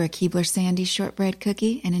 reach for a Keebler Sandies shortbread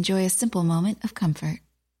cookie and enjoy a simple moment of comfort.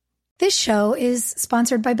 This show is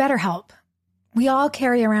sponsored by BetterHelp. We all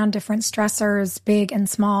carry around different stressors, big and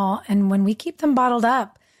small, and when we keep them bottled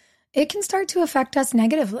up, it can start to affect us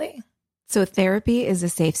negatively. So therapy is a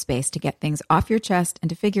safe space to get things off your chest and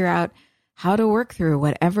to figure out how to work through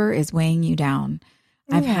whatever is weighing you down.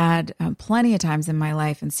 I've had plenty of times in my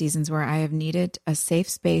life and seasons where I have needed a safe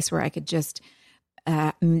space where I could just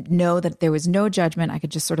know that there was no judgment. I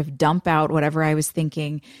could just sort of dump out whatever I was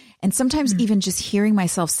thinking. And sometimes even just hearing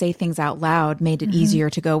myself say things out loud made it easier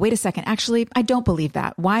to go, wait a second, actually, I don't believe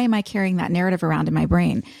that. Why am I carrying that narrative around in my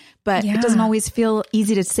brain? But it doesn't always feel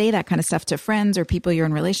easy to say that kind of stuff to friends or people you're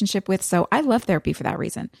in relationship with. So I love therapy for that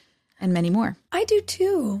reason and many more. I do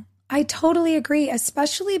too. I totally agree,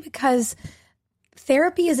 especially because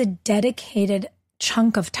therapy is a dedicated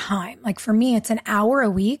chunk of time. Like for me, it's an hour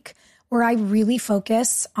a week where I really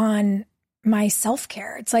focus on my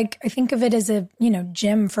self-care. It's like, I think of it as a,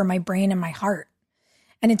 gym for my brain and my heart.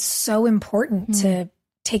 And it's so important to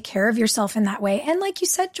take care of yourself in that way. And like you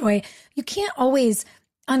said, Joy, you can't always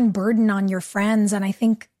unburden on your friends. And I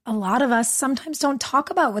think a lot of us sometimes don't talk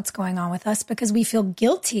about what's going on with us because we feel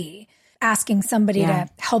guilty asking somebody to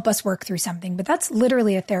help us work through something. But that's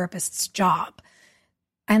literally a therapist's job.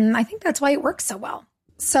 And I think that's why it works so well.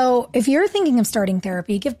 So if you're thinking of starting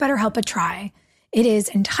therapy, give BetterHelp a try. It is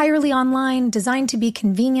entirely online, designed to be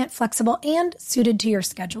convenient, flexible, and suited to your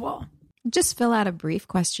schedule. Just fill out a brief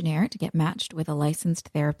questionnaire to get matched with a licensed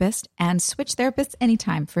therapist and switch therapists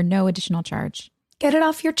anytime for no additional charge. Get it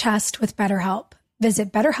off your chest with BetterHelp.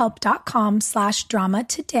 Visit betterhelp.com/drama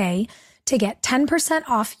today to get 10%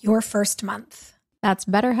 off your first month. That's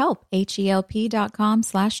BetterHelp,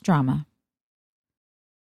 HELP.com/drama.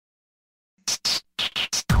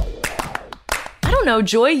 I don't know,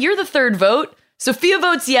 Joy, you're the third vote. Sophia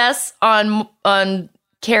votes yes on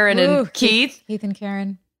Karen and Keith. Keith and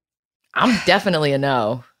Karen. I'm definitely a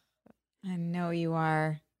no. I know you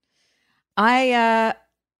are. I'm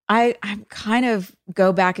kind of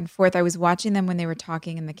go back and forth. I was watching them when they were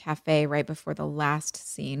talking in the cafe right before the last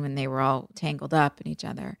scene when they were all tangled up in each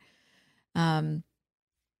other. And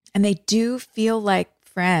they do feel like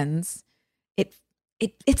friends.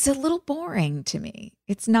 It's a little boring to me.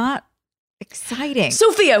 It's not exciting.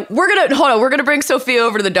 Sophia, we're gonna bring Sophia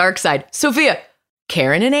over to the dark side. Sophia,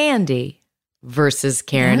 Karen and Andy versus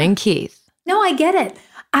Karen and Keith. No, I get it.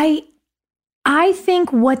 I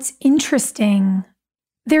think what's interesting,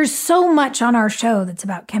 there's so much on our show that's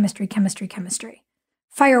about chemistry,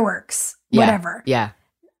 fireworks, whatever. Yeah.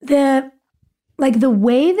 The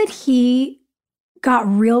way that he got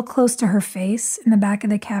real close to her face in the back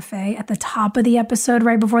of the cafe at the top of the episode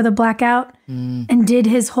right before the blackout and did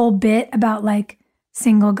his whole bit about like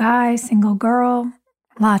single guy, single girl,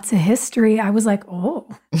 lots of history. I was like, oh,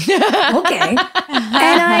 okay.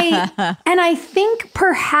 And I think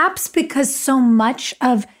perhaps because so much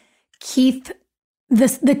of Keith,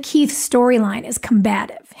 the Keith storyline is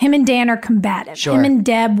combative. Him and Dan are combative. Sure. Him and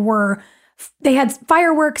Deb they had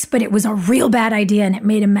fireworks, but it was a real bad idea and it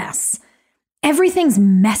made a mess. Everything's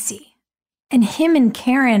messy. And him and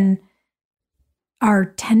Karen are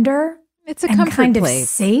tender. It's a and comfort kind place. Of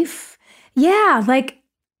safe. Yeah, like,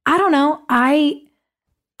 I don't know. I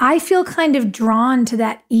feel kind of drawn to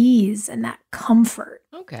that ease and that comfort.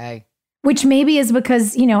 Okay. Which maybe is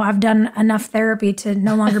because, I've done enough therapy to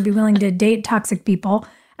no longer be willing to date toxic people.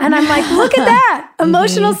 And I'm like, look at that.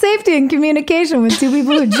 Emotional safety and communication with two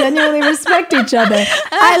people who genuinely respect each other.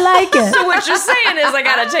 I like it. So what you're saying is I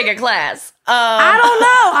got to take a class. I don't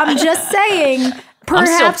know. I'm just saying,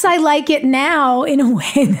 perhaps I like it now in a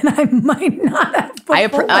way that I might not have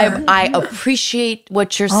before. I appreciate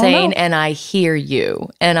what you're saying, and I hear you,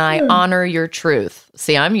 and I honor your truth.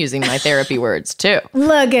 See, I'm using my therapy words too.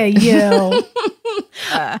 Look at you.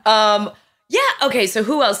 Yeah. Okay. So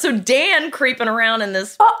who else? So Dan creeping around in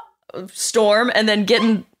this storm, and then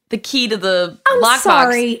getting the key to the lockbox.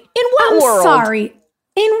 Sorry. In what world? Sorry.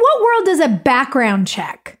 In what world does a background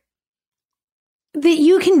check that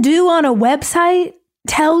you can do on a website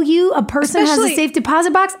tell you a person has a safe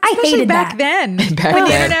deposit box? I hated back that. then. When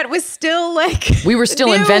the internet was still like we were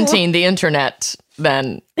still inventing the internet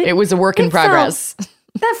then. It was a work in progress.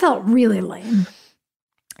 That felt really lame.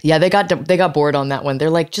 Yeah, they got bored on that one. They're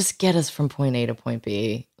like, just get us from point A to point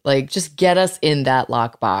B. Like, just get us in that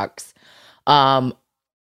lockbox.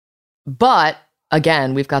 But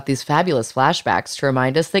again, we've got these fabulous flashbacks to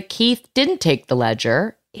remind us that Keith didn't take the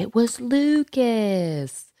ledger. It was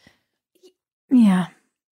Lucas. Yeah.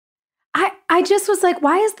 I just was like,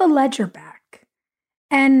 why is the ledger back?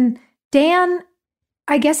 And Dan,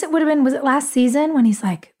 I guess it would have been, was it last season when he's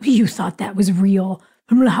like, you thought that was real.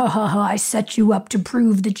 I set you up to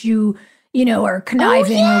prove that you are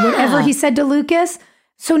conniving or whatever he said to Lucas.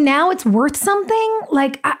 So now it's worth something?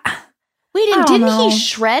 Like, didn't he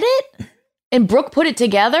shred it? And Brooke put it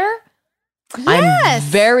together? Yes. I'm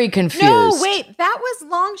very confused. No, wait, that was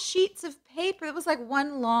long sheets of paper. It was like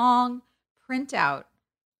one long printout.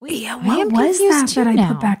 Wait, what was that I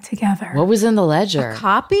put back together? What was in the ledger? A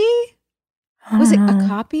copy? Was it a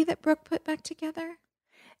copy that Brooke put back together?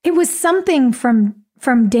 It was something from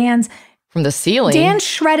Dan's. From the ceiling. Dan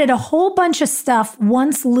shredded a whole bunch of stuff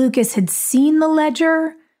once Lucas had seen the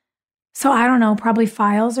ledger. So I don't know, probably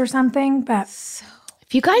files or something. But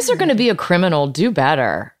if you guys are going to be a criminal, do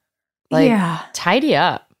better. Like, tidy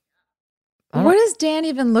up. What is Dan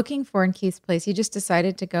even looking for in Keith's place? He just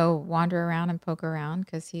decided to go wander around and poke around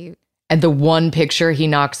because he... And the one picture he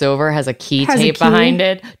knocks over has a key tape behind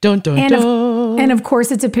it. Dun, dun, dun. And of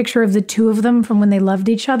course, it's a picture of the two of them from when they loved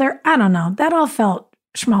each other. I don't know. That all felt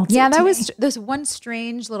schmaltzy. Yeah, that was there's one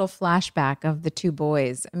strange little flashback of the two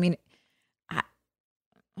boys. I mean,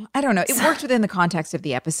 I don't know. It worked within the context of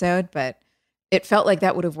the episode, but it felt like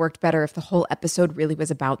that would have worked better if the whole episode really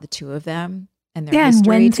was about the two of them and their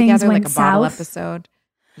history and together, like a bottle south. episode.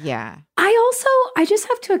 Yeah. I just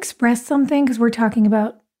have to express something because we're talking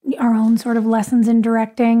about our own sort of lessons in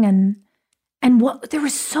directing and what there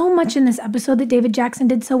was so much in this episode that David Jackson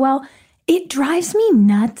did so well. It drives me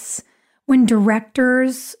nuts when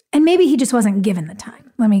directors, and maybe he just wasn't given the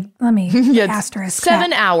time. Let me asterisk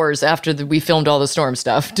 7 hours after we filmed all the storm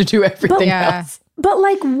stuff to do everything else. But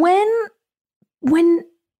like when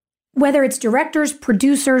whether it's directors,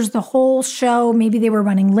 producers, the whole show, maybe they were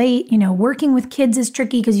running late, working with kids is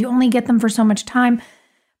tricky because you only get them for so much time.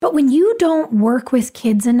 But when you don't work with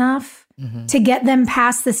kids enough to get them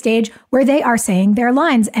past the stage where they are saying their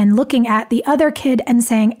lines and looking at the other kid and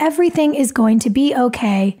saying everything is going to be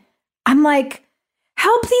okay, I'm like,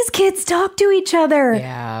 help these kids talk to each other.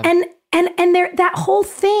 Yeah. And that whole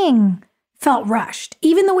thing felt rushed.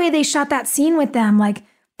 Even the way they shot that scene with them, like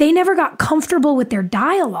they never got comfortable with their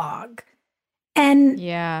dialogue. And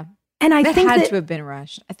I think had that to have been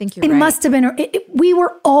rushed. I think you're it right. must have been. We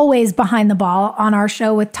were always behind the ball on our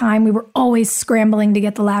show with time. We were always scrambling to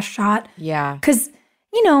get the last shot. Yeah. Because,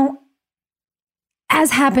 as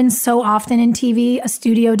happens so often in TV, a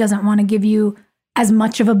studio doesn't want to give you as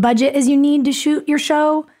much of a budget as you need to shoot your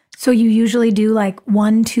show. So you usually do like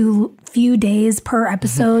 1-2 few days per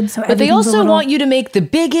episode. So but they also want you to make the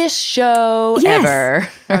biggest show ever.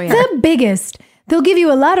 Oh, yeah. The biggest. They'll give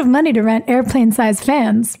you a lot of money to rent airplane-sized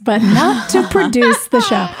fans, but not to produce the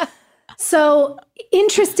show. So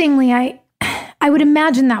interestingly, I would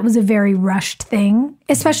imagine that was a very rushed thing,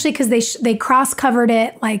 especially because they cross-covered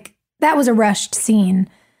it. Like that was a rushed scene.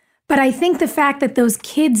 But I think the fact that those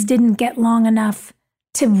kids didn't get long enough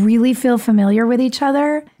to really feel familiar with each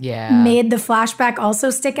other made the flashback also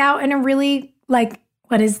stick out in a really like,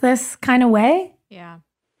 what is this kind of way? Yeah.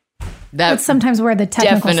 That's sometimes where the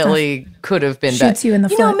technical definitely stuff could have been shoots you in the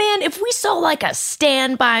foot. Man, if we saw like a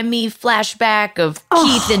Stand By Me flashback of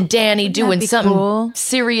Keith and Danny doing something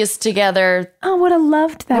serious together. I would have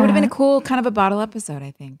loved that. That would have been a cool kind of a bottle episode,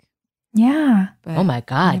 I think. Yeah. But oh my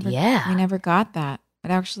God, we never got that.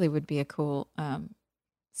 It actually would be a cool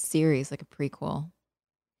series, like a prequel.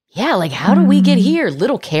 Yeah, like how do we get here?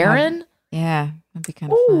 Little Karen? Yeah, that'd be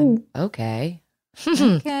kind of fun. Okay.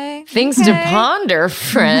 Okay. Things to ponder,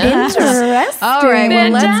 friend. Interesting. All right, well,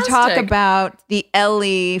 let's Fantastic. talk about the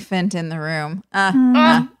elephant in the room.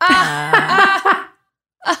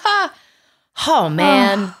 Oh,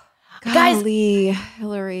 man. Golly,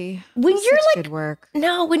 Hillary. When Such you're like, good work.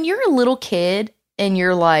 No, when you're a little kid and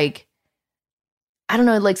you're like, I don't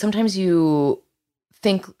know, like sometimes you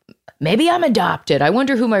think, maybe I'm adopted. I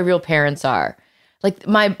wonder who my real parents are. Like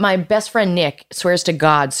my best friend Nick swears to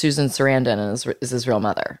God Susan Sarandon is his real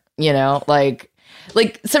mother. Like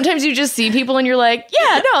sometimes you just see people and you're like,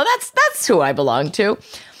 yeah, no, that's who I belong to.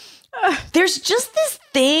 There's just this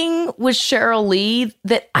thing with Cheryl Lee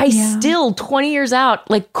that I still 20 years out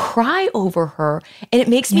like cry over her, and it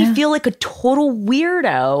makes me feel like a total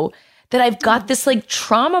weirdo that I've got this like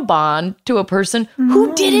trauma bond to a person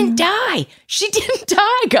who didn't die. She didn't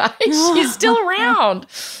die, guys. She's still around.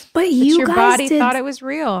 But your body thought it was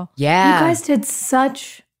real. Yeah. You guys did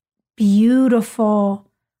such beautiful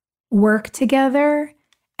work together,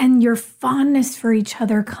 and your fondness for each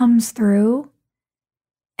other comes through.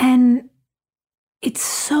 And it's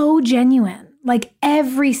so genuine. Like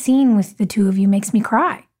every scene with the two of you makes me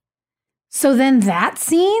cry. So then that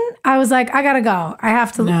scene, I was like, I gotta go. I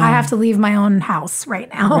have to leave my own house right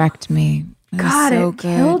now. Wrecked me. God, so it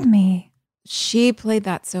killed me. She played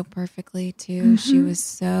that so perfectly too. She was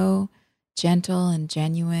so gentle and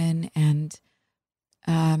genuine, and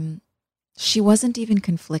she wasn't even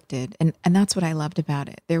conflicted. And that's what I loved about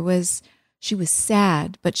it. She was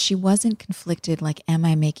sad, but she wasn't conflicted. Like, am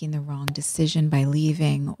I making the wrong decision by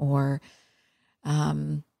leaving, or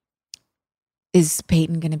is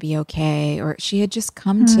Peyton going to be okay? Or she had just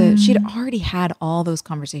she'd already had all those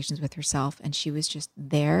conversations with herself, and she was just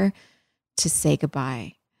there to say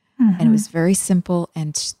goodbye. And it was very simple,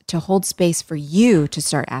 and to hold space for you to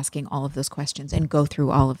start asking all of those questions and go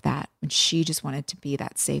through all of that. And she just wanted to be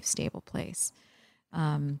that safe, stable place.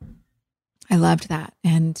 I loved that.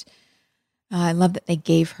 And I love that they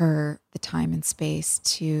gave her the time and space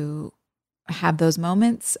to have those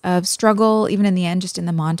moments of struggle, even in the end, just in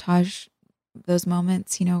the montage. Those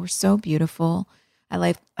moments, were so beautiful. I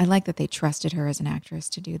like that they trusted her as an actress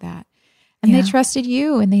to do that. And they trusted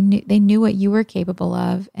you, and they knew what you were capable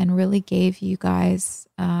of, and really gave you guys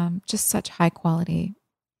just such high quality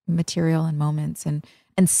material and moments and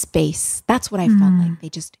space. That's what I felt like. They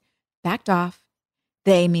just backed off.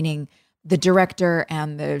 They, meaning the director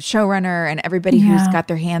and the showrunner and everybody who's got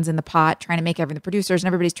their hands in the pot trying to make everything, the producers and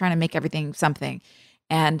everybody's trying to make everything something.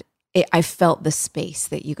 And I felt the space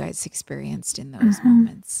that you guys experienced in those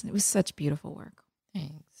moments. It was such beautiful work.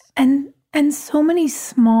 Thanks. And so many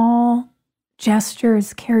small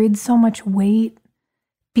gestures carried so much weight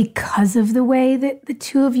because of the way that the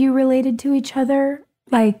two of you related to each other.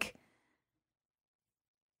 Like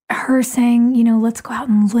her saying, you know, let's go out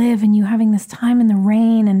and live, and you having this time in the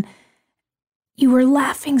rain, and you were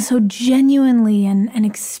laughing so genuinely and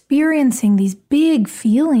experiencing these big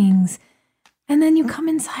feelings. And then you come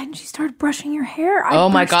inside and she started brushing your hair. Oh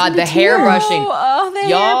my God, the hair brushing. Oh,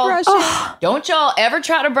 the hair brushing. Don't y'all ever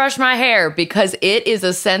try to brush my hair, because it is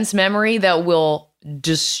a sense memory that will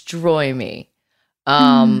destroy me.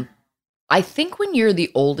 I think when you're the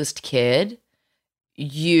oldest kid,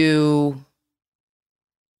 your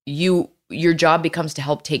job becomes to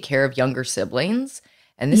help take care of younger siblings.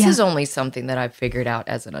 And this is only something that I've figured out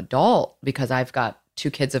as an adult, because I've got 2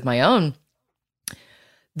 kids of my own.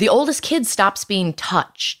 The oldest kid stops being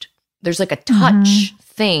touched. There's like a touch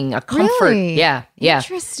thing, a comfort. Really? Yeah.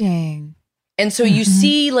 Interesting. And so you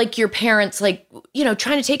see like your parents, like, you know,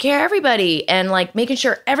 trying to take care of everybody and like making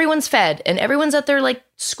sure everyone's fed and everyone's at their like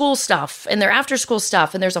school stuff and their after school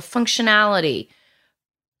stuff, and there's a functionality.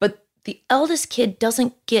 But the eldest kid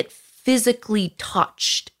doesn't get physically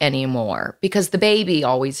touched anymore because the baby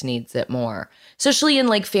always needs it more, especially in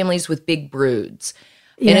like families with big broods.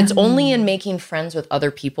 And it's only in making friends with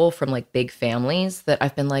other people from like big families that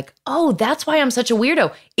I've been like, oh, that's why I'm such a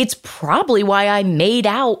weirdo. It's probably why I made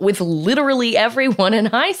out with literally everyone in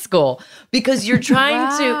high school, because you're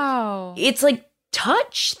trying to, it's like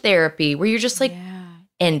touch therapy where you're just like,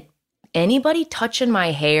 and anybody touching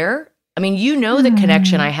my hair. I mean, you know, the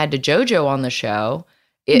connection I had to JoJo on the show.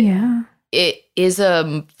 It is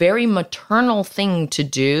a very maternal thing to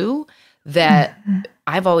do that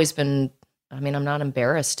I've always been. I mean, I'm not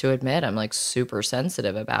embarrassed to admit I'm like super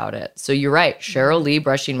sensitive about it. So you're right. Cheryl Lee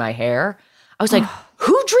brushing my hair. I was like,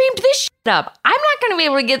 who dreamed this shit up? I'm not going to be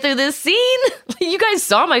able to get through this scene. You guys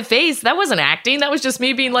saw my face. That wasn't acting. That was just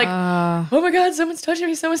me being like, oh my God, someone's touching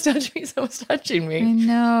me. Someone's touching me. Someone's touching me. I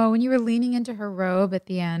know. When you were leaning into her robe at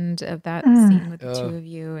the end of that scene with the 2 of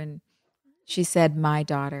you, and she said, my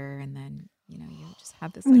daughter. And then, you know, you just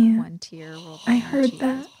had this like one tear roll down. I heard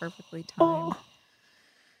that. It was perfectly timed.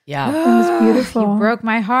 Yeah. It was beautiful. You broke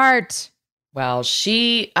my heart. Well,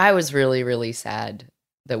 I was really, really sad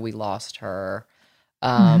that we lost her.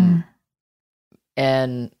 And,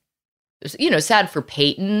 you know, sad for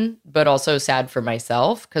Peyton, but also sad for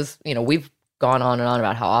myself because, you know, we've gone on and on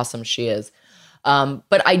about how awesome she is.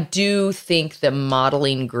 But I do think that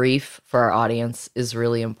modeling grief for our audience is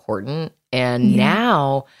really important. And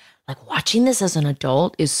now, like, watching this as an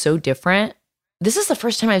adult is so different. This is the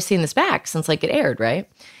first time I've seen this back since like it aired, right?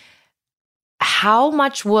 How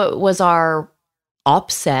much was our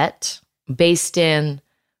upset based in,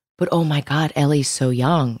 but oh my God, Ellie's so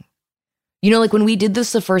young. You know, like when we did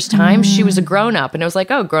this the first time, she was a grown-up, and I was like,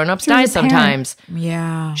 oh, grown-ups die sometimes.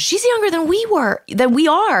 Yeah. She's younger than we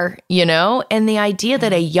are, you know? And the idea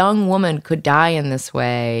that a young woman could die in this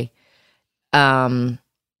way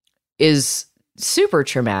is super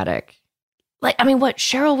traumatic. Like, I mean,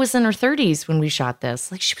 Cheryl was in her 30s when we shot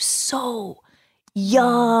this. Like, she was so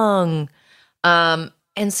young. And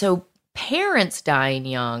so parents dying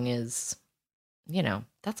young is, you know,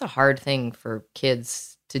 that's a hard thing for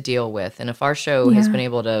kids to deal with. And if our show has been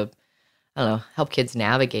able to, I don't know, help kids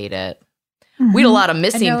navigate it. We had a lot of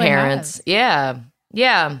missing parents. Yeah.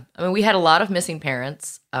 I mean, we had a lot of missing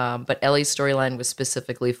parents. But Ellie's storyline was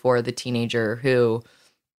specifically for the teenager who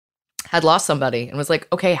had lost somebody and was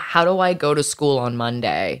like, okay, how do I go to school on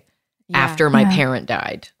Monday after my parent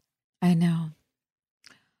died? I know.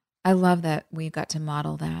 I love that we got to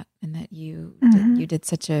model that, and that you did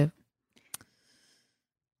such a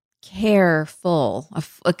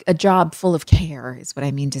a job full of care is what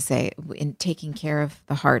I mean to say, in taking care of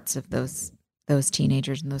the hearts of those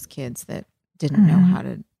teenagers and those kids that didn't know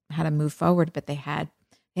how to move forward, but they had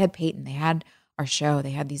Peyton, they had our show,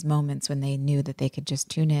 they had these moments when they knew that they could just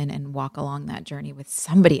tune in and walk along that journey with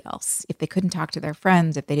somebody else. If they couldn't talk to their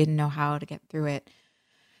friends, if they didn't know how to get through it,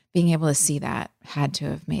 being able to see that had to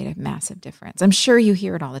have made a massive difference. I'm sure you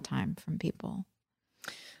hear it all the time from people.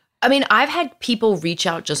 I mean, I've had people reach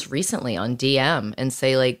out just recently on DM and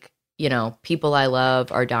say, like, you know, people I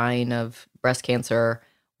love are dying of breast cancer.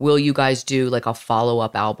 Will you guys do like a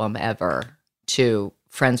follow-up album ever to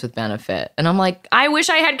Friends with Benefit? And I'm like, I wish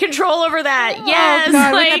I had control over that. Yes. Oh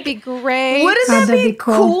God, like, wouldn't that be great? Wouldn't that be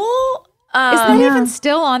cool? Is that even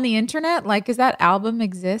still on the internet? Like, does that album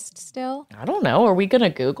exist still? I don't know. Are we going to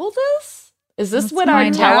Google this? Is this what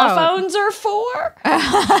our telephones are for?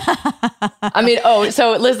 I mean,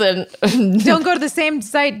 so listen. Don't go to the same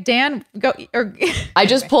site, Dan. I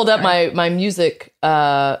just pulled up my music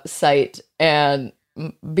site, and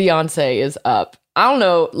Beyonce is up. I don't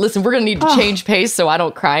know. Listen, we're going to need to change pace so I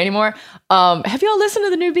don't cry anymore. Have y'all listened to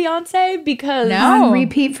the new Beyonce? Because on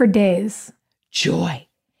repeat for days. Joy.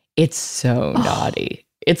 It's so naughty.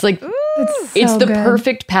 It's like, it's the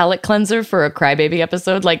perfect palate cleanser for a crybaby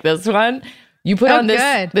episode like this one. You put on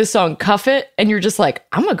this song, Cuff It, and you're just like,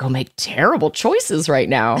 I'm going to go make terrible choices right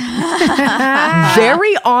now.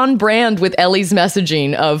 Very on brand with Ellie's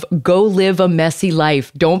messaging of go live a messy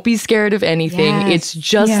life. Don't be scared of anything. Yes. It's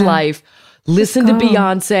just life. Listen to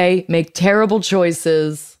Beyonce, make terrible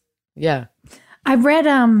choices. Yeah. I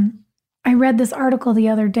read this article the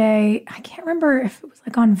other day. I can't remember if it was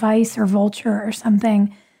like on Vice or Vulture or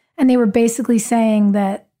something. And they were basically saying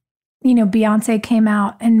that, Beyonce came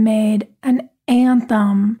out and made an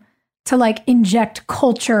anthem to like inject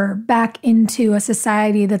culture back into a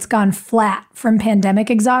society that's gone flat from pandemic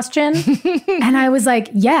exhaustion. And I was like,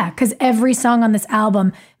 yeah, because every song on this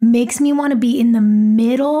album makes me want to be in the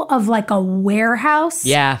middle of like a warehouse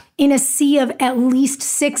in a sea of at least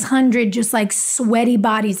 600 just like sweaty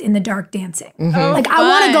bodies in the dark dancing. Like I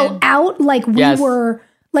want to go out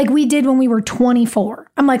like we did when we were 24.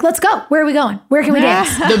 I'm like, let's go. Where are we going? Where can we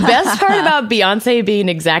dance? The best part about Beyonce being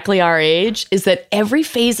exactly our age is that every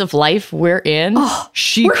phase of life we're in,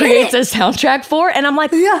 she creates a soundtrack for. And I'm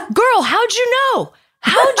like, girl, how'd you know?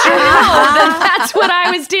 How'd you know that that's what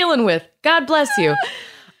I was dealing with? God bless you.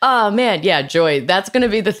 Oh, man. Yeah, Joy. That's going to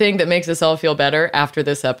be the thing that makes us all feel better after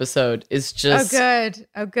this episode is just...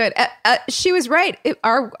 Oh, good. She was right.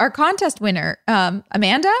 Our contest winner,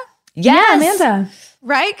 Amanda? Yes. Yeah, Amanda.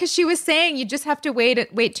 Right? Because she was saying you just have to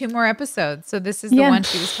wait 2 more episodes. So this is the one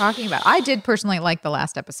she was talking about. I did personally like the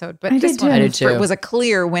last episode, but this one was a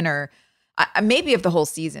clear winner. Maybe of the whole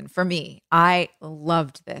season for me. I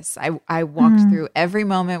loved this. I walked through every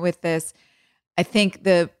moment with this. I think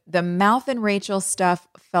the Mouth and Rachel stuff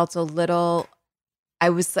felt a little...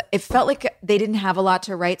 It felt like they didn't have a lot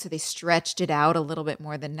to write, so they stretched it out a little bit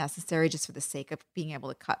more than necessary just for the sake of being able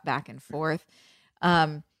to cut back and forth.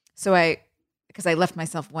 Because I left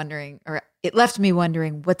myself wondering, or it left me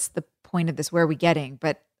wondering, what's the point of this? Where are we getting?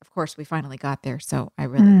 But of course, we finally got there. So I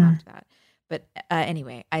really loved that. But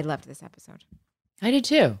anyway, I loved this episode. I did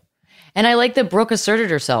too. And I like that Brooke asserted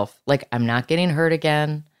herself. Like, I'm not getting hurt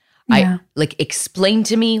again. Yeah. Explain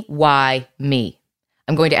to me why me.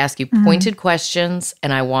 I'm going to ask you pointed questions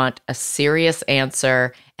and I want a serious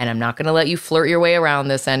answer. And I'm not going to let you flirt your way around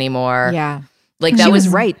this anymore. Yeah. Like that was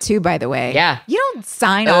right too, by the way. Yeah. You don't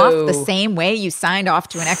sign off the same way you signed off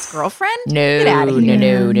to an ex-girlfriend. No, get out of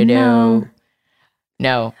here.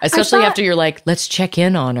 No. Especially after you're like, let's check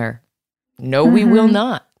in on her. No, we will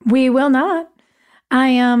not. We will not.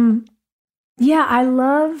 I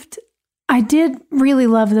did really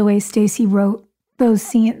love the way Stacey wrote those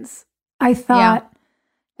scenes. I thought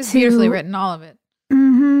it's beautifully written, all of it.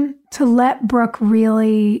 To let Brooke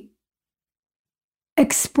really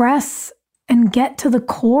express and get to the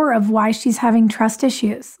core of why she's having trust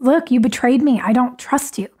issues. Look, you betrayed me. I don't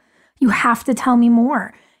trust you. You have to tell me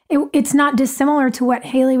more. It's not dissimilar to what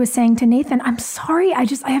Haley was saying to Nathan. I'm sorry. I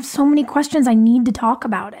have so many questions. I need to talk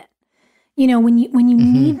about it. When you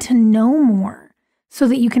need to know more so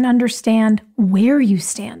that you can understand where you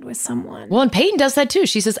stand with someone. Well, and Peyton does that too.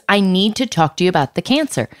 She says, I need to talk to you about the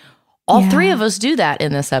cancer. All 3 of us do that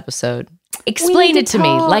in this episode. Explain it to me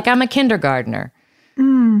like I'm a kindergartner.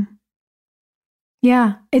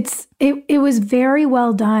 Yeah, it was very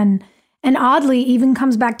well done. And oddly, even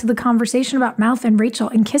comes back to the conversation about Mouth and Rachel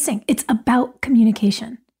and kissing. It's about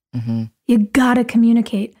communication. You gotta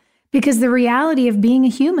communicate. Because the reality of being a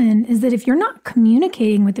human is that if you're not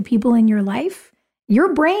communicating with the people in your life,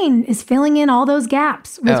 your brain is filling in all those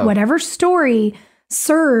gaps with whatever story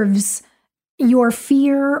serves your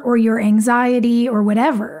fear or your anxiety or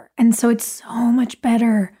whatever. And so it's so much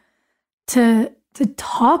better to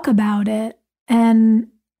talk about it. And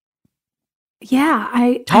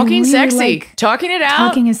talking really sexy, talking it out.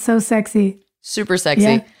 Talking is so sexy. Super sexy.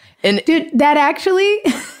 Yeah. And dude, that actually,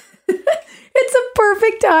 it's a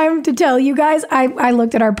perfect time to tell you guys. I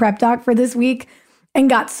looked at our prep doc for this week and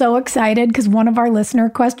got so excited because one of our listener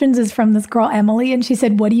questions is from this girl, Emily. And she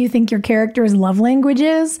said, what do you think your character's love language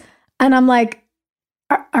is? And I'm like,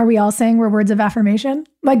 are we all saying we're words of affirmation?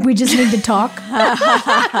 Like we just need to talk? Is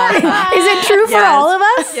it true for all of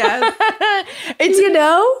us? Yes.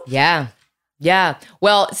 It's, Yeah. Yeah.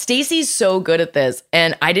 Well, Stacey's so good at this.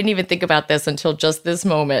 And I didn't even think about this until just this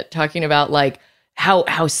moment, talking about like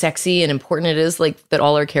how sexy and important it is, like that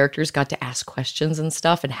all our characters got to ask questions and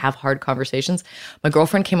stuff and have hard conversations. My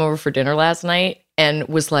girlfriend came over for dinner last night and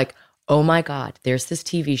was like, oh my God, there's this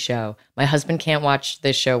TV show. My husband can't watch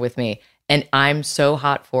this show with me. And I'm so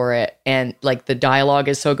hot for it. And like the dialogue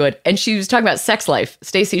is so good. And she was talking about Sex Life,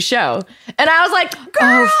 Stacey's show. And I was like, girl.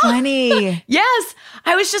 Oh, funny. Yes.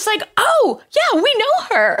 I was just like, oh, yeah, we know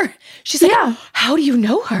her. She's like, how do you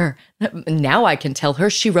know her? Now I can tell her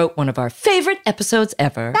she wrote one of our favorite episodes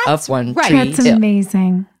ever of One Tree Hill. That's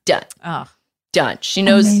amazing. Done. Oh, Done. She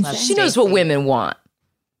knows. Amazing. She knows what women want.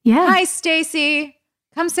 Yeah. hi, Stacey.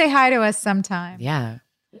 Come say hi to us sometime. Yeah.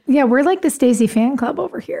 Yeah, we're like the Stacey fan club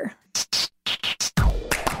over here.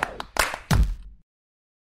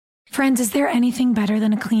 Friends, is there anything better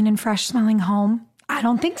than a clean and fresh smelling home? I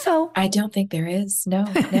don't think so. I don't think there is. No.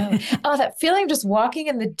 Oh, that feeling of just walking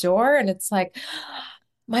in the door and it's like,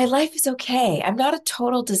 my life is okay. I'm not a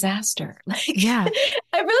total disaster. Yeah.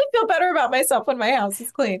 I really feel better about myself when my house is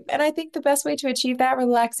clean. And I think the best way to achieve that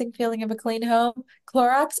relaxing feeling of a clean home,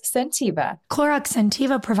 Clorox Scentiva. Clorox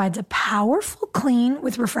Scentiva provides a powerful clean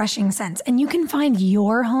with refreshing scents, and you can find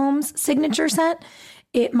your home's signature scent.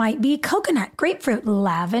 It might be coconut, grapefruit,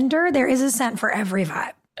 lavender. There is a scent for every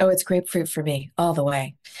vibe. Oh, it's grapefruit for me, all the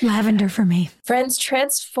way. Lavender for me. Friends,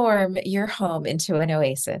 transform your home into an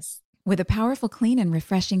oasis. With a powerful, clean, and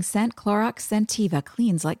refreshing scent, Clorox Scentiva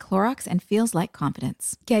cleans like Clorox and feels like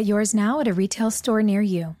confidence. Get yours now at a retail store near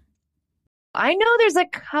you. I know there's a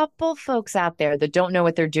couple folks out there that don't know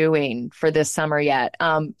what they're doing for this summer yet.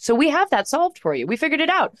 So we have that solved for you. We figured it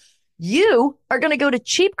out. You are going to go to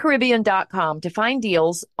cheapcaribbean.com to find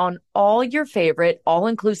deals on all your favorite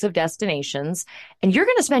all-inclusive destinations, and you're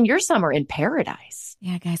going to spend your summer in paradise.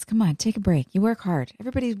 Yeah, guys, come on, take a break. You work hard.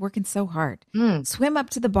 Everybody's working so hard. Swim up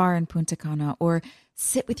to the bar in Punta Cana or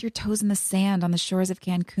sit with your toes in the sand on the shores of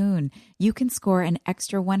Cancun. You can score an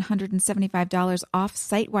extra $175 off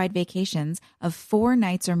site-wide vacations of 4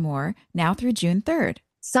 nights or more now through June 3rd.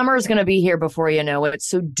 Summer is going to be here before you know it,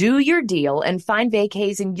 so do your deal and find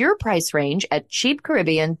vacays in your price range at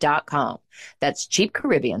cheapcaribbean.com. That's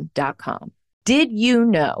cheapcaribbean.com. Did you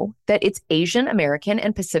know that it's Asian American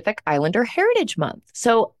and Pacific Islander Heritage Month?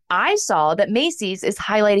 So I saw that Macy's is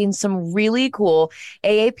highlighting some really cool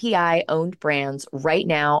AAPI-owned brands right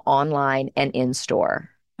now online and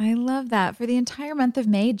in-store. I love that. For the entire month of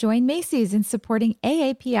May, join Macy's in supporting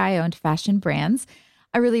AAPI-owned fashion brands.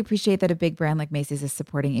 I really appreciate that a big brand like Macy's is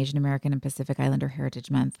supporting Asian American and Pacific Islander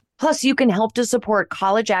Heritage Month. Plus, you can help to support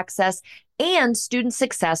college access and student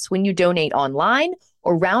success when you donate online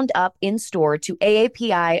or round up in-store to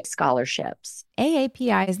AAPI scholarships.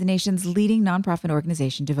 AAPI is the nation's leading nonprofit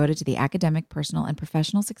organization devoted to the academic, personal, and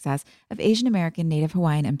professional success of Asian American, Native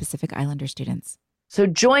Hawaiian, and Pacific Islander students. So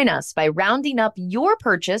join us by rounding up your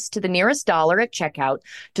purchase to the nearest dollar at checkout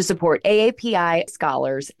to support AAPI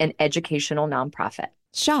scholars and educational nonprofit.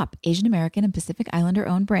 Shop Asian American and Pacific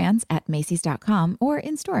Islander-owned brands at Macy's.com or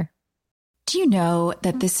in-store. Do you know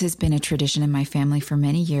that this has been a tradition in my family for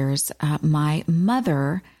many years? My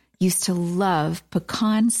mother used to love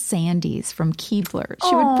pecan sandies from Keebler.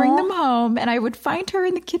 She would bring them home, and I would find her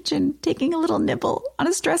in the kitchen taking a little nibble on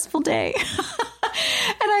a stressful day. And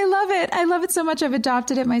I love it. I love it so much. I've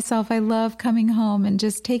adopted it myself. I love coming home and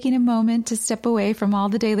just taking a moment to step away from all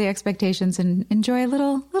the daily expectations and enjoy a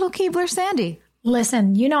little Keebler sandy.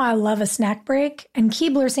 Listen, you know I love a snack break, and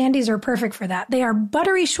Keebler Sandies are perfect for that. They are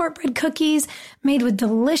buttery shortbread cookies made with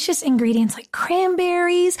delicious ingredients like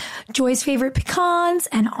cranberries, Joy's favorite pecans,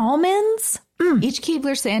 and almonds. Each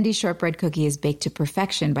Keebler Sandy shortbread cookie is baked to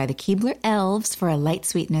perfection by the Keebler elves for a light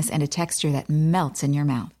sweetness and a texture that melts in your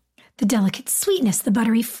mouth. The delicate sweetness, the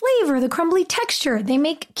buttery flavor, the crumbly texture, they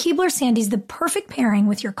make Keebler Sandies the perfect pairing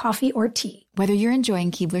with your coffee or tea. Whether you're enjoying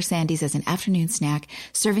Keebler Sandies as an afternoon snack,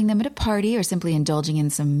 serving them at a party, or simply indulging in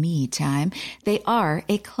some me time, they are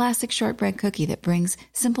a classic shortbread cookie that brings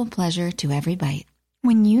simple pleasure to every bite.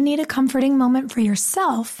 When you need a comforting moment for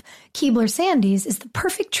yourself, Keebler Sandies is the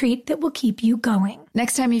perfect treat that will keep you going.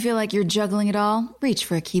 Next time you feel like you're juggling it all, reach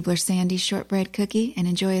for a Keebler Sandy shortbread cookie and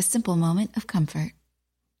enjoy a simple moment of comfort.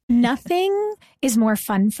 Nothing is more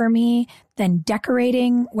fun for me than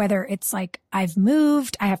decorating, whether it's like I've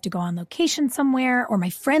moved, I have to go on location somewhere, or my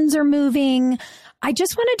friends are moving. I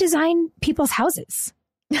just want to design people's houses.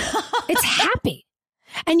 It's happy.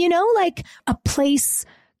 And like a place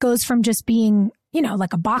goes from just being,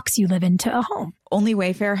 like a box you live in to a home. Only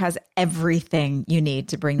Wayfair has everything you need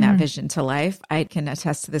to bring that vision to life. I can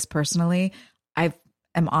attest to this personally. I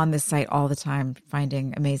am on this site all the time,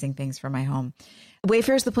 finding amazing things for my home.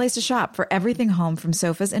 Wayfair's the place to shop for everything home, from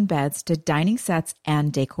sofas and beds to dining sets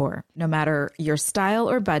and decor. No matter your style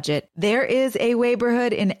or budget, there is a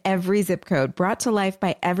Wayborhood in every zip code, brought to life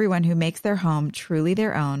by everyone who makes their home truly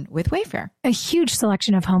their own with Wayfair. A huge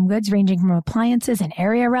selection of home goods ranging from appliances and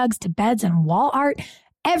area rugs to beds and wall art.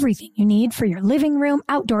 Everything you need for your living room,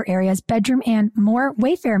 outdoor areas, bedroom, and more.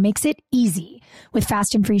 Wayfair makes it easy with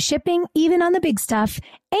fast and free shipping, even on the big stuff,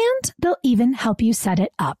 and they'll even help you set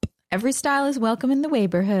it up. Every style is welcome in the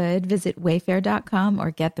Wayborhood. Visit wayfair.com or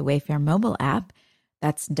get the Wayfair mobile app.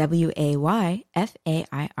 That's WAYFAIR.com.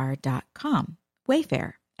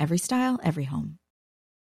 Wayfair. Every style, every home.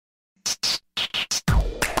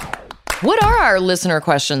 What are our listener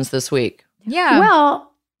questions this week? Yeah.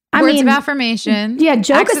 Well, words of affirmation. Yeah,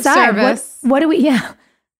 joke acts aside. of service. What do we,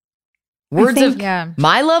 Words of Yeah.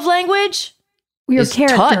 my love language? your Is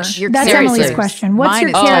character. touch. That's Seriously. Emily's question. What's Mine your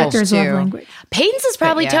is character's touch, love too. language? Peyton's is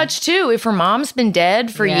probably yeah. touch too. If her mom's been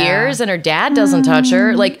dead for Yeah. years and her dad doesn't touch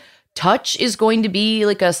her, like touch is going to be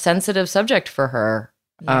like a sensitive subject for her.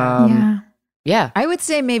 Yeah. Yeah. I would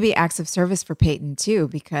say maybe acts of service for Peyton too,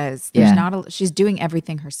 because there's she's doing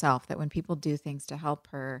everything herself. That when people do things to help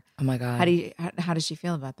her, Oh my God. how does she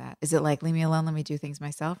feel about that? Is it like, leave me alone, let me do things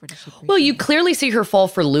myself, or does she? Well, you appreciate it? clearly see her fall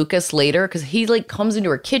for Lucas later because he like comes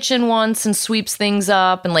into her kitchen once and sweeps things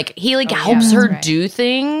up, and like he like helps her do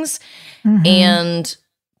things, and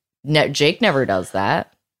Jake never does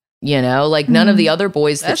that. You know, like none of the other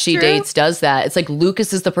boys that That's she true. dates does that. It's like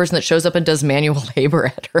Lucas is the person that shows up and does manual labor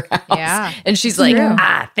at her house. Yeah. And she's like,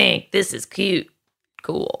 I think this is cute.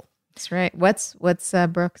 Cool. That's right. What's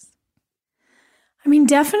Brooks? I mean,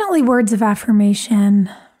 definitely words of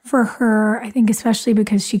affirmation for her. I think especially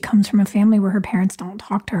because she comes from a family where her parents don't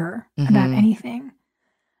talk to her about anything.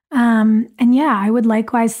 And yeah, I would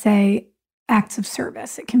likewise say acts of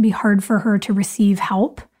service. It can be hard for her to receive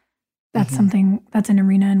help. That's something, that's an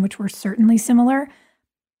arena in which we're certainly similar.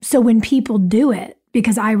 So when people do it,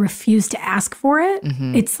 because I refuse to ask for it,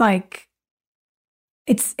 it's like,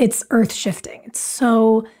 it's earth shifting. It's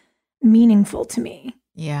so meaningful to me.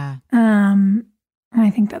 Yeah. And I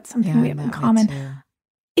think that's something we have in that way common. too.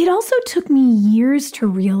 It also took me years to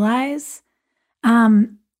realize,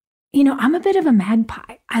 you know, I'm a bit of a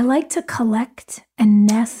magpie. I like to collect and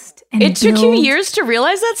nest and It took you build. years to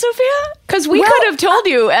realize that, Sophia? Because we could have told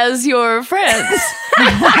you as your friends. No,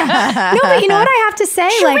 but you know what I have to say?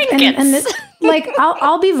 Like, and this, like,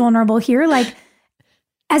 I'll be vulnerable here. Like,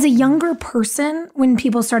 as a younger person, when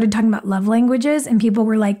people started talking about love languages and people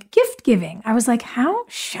were like, gift giving, I was like, how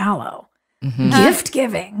shallow. Gift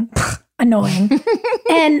giving. Annoying.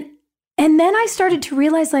 and then I started to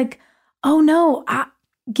realize, like, oh no,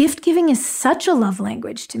 gift giving is such a love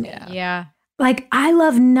language to me. Yeah. Like, I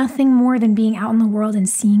love nothing more than being out in the world and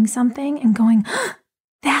seeing something and going,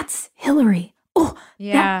 that's Hillary. Oh,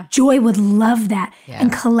 Yeah. that Joy would love that.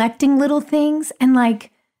 And collecting little things. And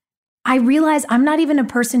like, I realize I'm not even a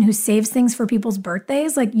person who saves things for people's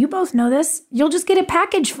birthdays. Like, you both know this. You'll just get a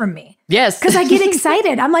package from me. Yes. Because I get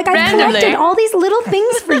excited. I'm like, I've Randomly. collected all these little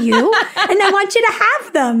things for you, and I want you to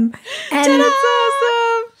have them. And That's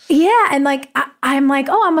awesome. yeah, and like I'm like,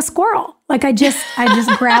 oh, I'm a squirrel. Like I just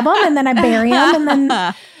grab them and then I bury them, and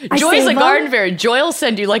then I Joy's save a 'em. garden fairy. Joy will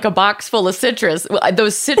send you like a box full of citrus.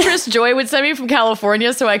 Those citrus Joy would send me from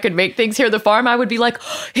California so I could make things here at the farm. I would be like,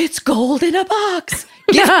 it's gold in a box.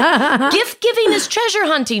 Gift giving is treasure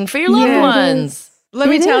hunting for your loved Yeah, it ones. Let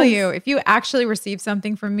me It tell is. you, if you actually receive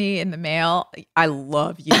something from me in the mail, I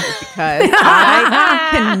love you because I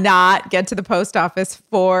cannot get to the post office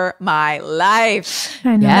for my life.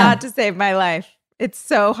 I know. Not to save my life. It's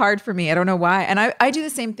so hard for me. I don't know why. And I do the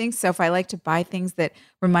same thing, Soph. I like to buy things that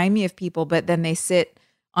remind me of people, but then they sit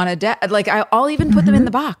on a desk. Like I'll even put them in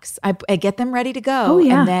the box. I get them ready to go. Oh,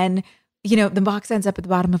 yeah. And then, you know, the box ends up at the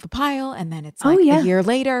bottom of a pile, and then it's Oh, like yeah. a year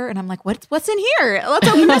later, and I'm like, what's in here? Let's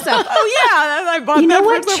open this up. Oh yeah, I bought You know that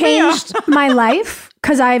what for Sophia. changed my life?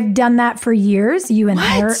 Because I've done that for years. You and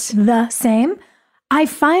I are the same. I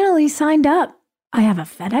finally signed up. I have a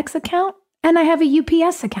FedEx account and I have a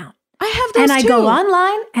UPS account. I have those And I too. go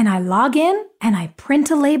online and I log in and I print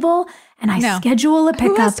a label and I No. schedule a Who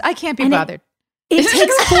pickup. has- I can't be and bothered. It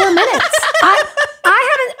takes 4 minutes.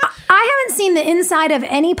 I haven't seen the inside of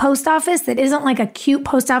any post office that isn't like a cute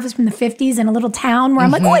post office from the 50s in a little town where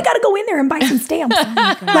I'm like, oh, I got to go in there and buy some stamps.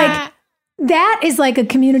 Like that is like a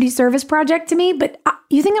community service project to me. But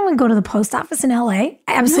you think I'm going to go to the post office in LA?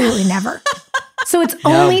 Absolutely never. So it's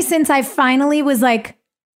only since I finally was like,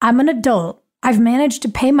 I'm an adult. I've managed to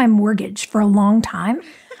pay my mortgage for a long time.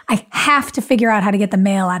 I have to figure out how to get the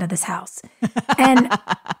mail out of this house. And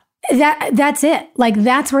that's it. Like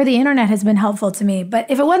that's where the internet has been helpful to me. But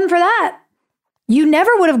if it wasn't for that, You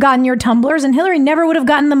never would have gotten your tumblers, and Hillary never would have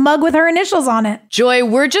gotten the mug with her initials on it. Joy,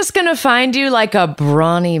 we're just going to find you like a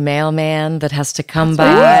brawny mailman that has to come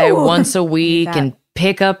by once a week and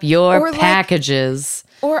pick up your packages.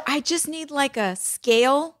 Or I just need like a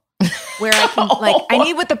scale where I can I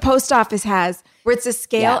need what the post office has, where it's a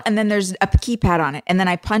scale and then there's a keypad on it. And then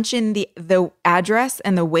I punch in the address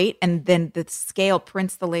and the weight, and then the scale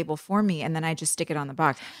prints the label for me, and then I just stick it on the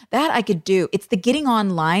box. That I could do. It's the getting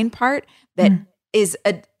online part that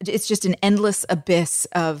it's just an endless abyss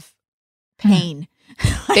of pain.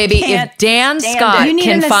 Baby, if Dan Scott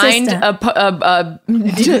can find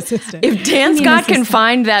if Dan Scott can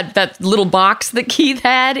find that little box that Keith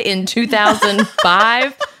had in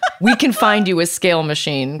 2005, we can find you a scale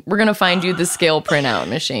machine. We're gonna find you the scale printout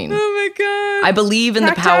machine. Oh my God! I believe in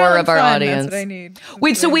the power of our audience. That's what I need.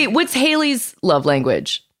 Wait, what's Haley's love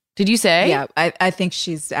language? Did you say? Yeah, I think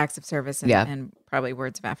she's acts of service and probably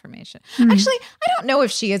words of affirmation. Actually, I don't know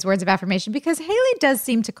if she is words of affirmation, because Haley does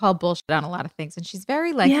seem to call bullshit on a lot of things. And she's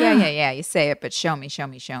very like, yeah, you say it, but show me.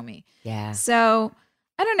 Yeah. So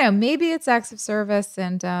I don't know.Maybe it's acts of service.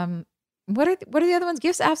 And what are the other ones?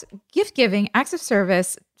 Gift giving, acts of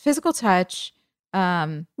service, physical touch.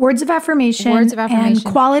 Words of affirmation. And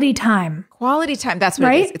quality time. Quality time. That's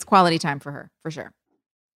what it is. It's quality time for her, for sure.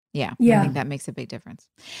 Yeah. I think that makes a big difference.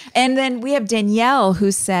 And then we have Danielle,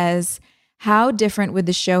 who says, how different would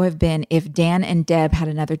the show have been if Dan and Deb had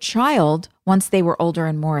another child once they were older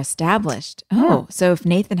and more established? So if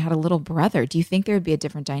Nathan had a little brother, do you think there would be a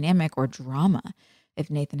different dynamic or drama if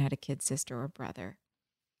Nathan had a kid sister or brother?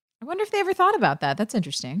 I wonder if they ever thought about that. That's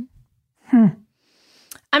interesting.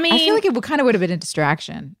 I mean, I feel like it would have been a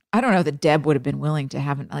distraction. I don't know that Deb would have been willing to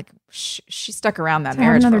have she stuck around that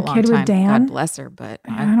marriage for a long time. God bless her, but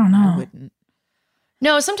I don't know. I wouldn't.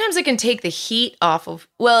 No, sometimes it can take the heat off of.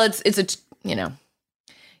 Well,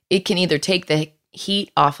 it can either take the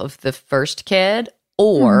heat off of the first kid,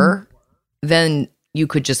 or then you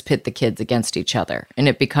could just pit the kids against each other, and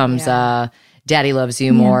it becomes daddy loves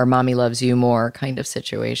you more, mommy loves you more kind of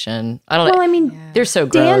situation. I don't know. Well, I mean, they're so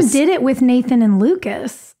gross. Dan did it with Nathan and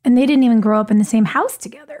Lucas, and they didn't even grow up in the same house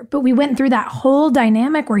together. But we went through that whole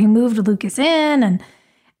dynamic where he moved Lucas in, and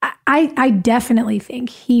I definitely think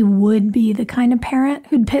he would be the kind of parent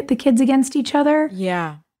who'd pit the kids against each other.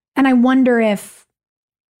 Yeah. And I wonder if,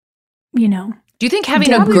 do you think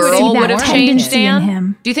having a girl would have changed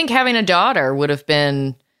Dan? Do you think having a daughter would have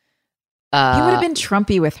been... he would have been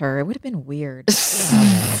Trumpy with her. It would have been weird.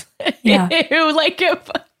 Yeah.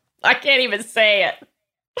 I can't even say it.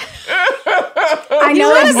 I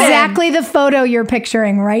know exactly the photo you're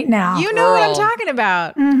picturing right now. You know what I'm talking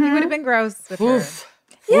about. He would have been gross with her.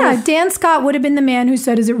 Yeah, Dan Scott would have been the man who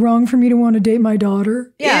said, "Is it wrong for me to want to date my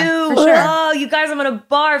daughter?" Yeah, ew, sure. Oh, you guys, I'm gonna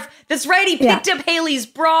barf. That's right. He picked up Haley's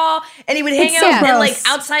bra and he would hang out and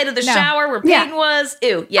outside of the shower where Peyton was.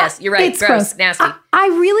 Ew, yes, you're right. It's gross. Nasty. I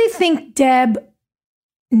really think Deb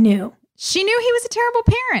knew. She knew he was a terrible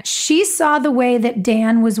parent. She saw the way that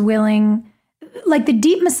Dan was willing, like the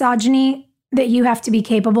deep misogyny that you have to be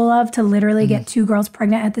capable of to literally get two girls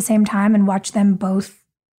pregnant at the same time and watch them both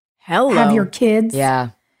have your kids.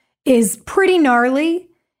 Yeah. Is pretty gnarly.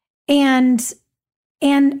 And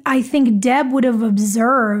I think Deb would have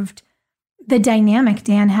observed the dynamic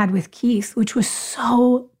Dan had with Keith, which was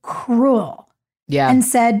so cruel. Yeah. And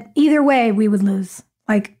said, either way, we would lose.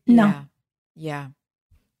 Like, no. Yeah.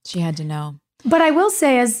 She had to know. But I will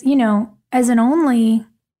say, as an only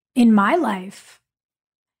in my life,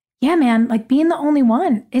 yeah, man, like being the only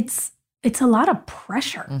one, it's a lot of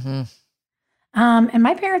pressure. Mm-hmm. And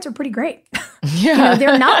my parents are pretty great. Yeah.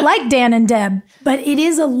 They're not like Dan and Deb, but it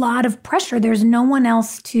is a lot of pressure. There's no one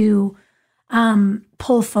else to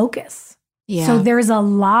pull focus. Yeah. So there's a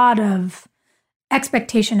lot of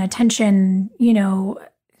expectation, attention,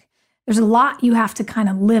 there's a lot you have to kind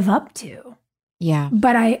of live up to. Yeah.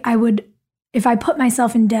 But I would, if I put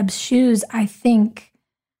myself in Deb's shoes, I think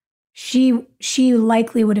she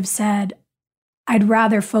likely would have said, I'd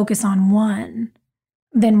rather focus on one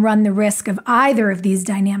than run the risk of either of these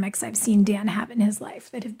dynamics I've seen Dan have in his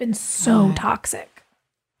life that have been so toxic.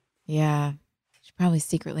 Yeah. She probably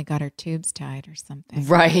secretly got her tubes tied or something.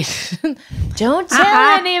 Right. Don't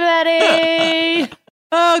tell anybody.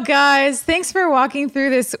 Oh, guys, thanks for walking through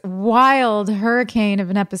this wild hurricane of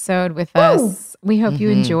an episode with us. We hope you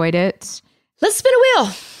enjoyed it. Let's spin a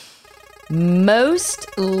wheel.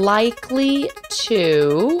 Most likely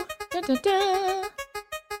to... Da, da, da.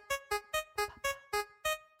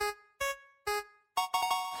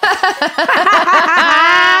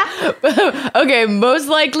 Okay, most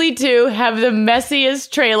likely to have the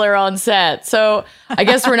messiest trailer on set. So I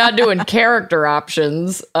guess we're not doing character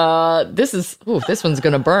options. This one's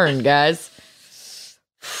gonna burn, guys.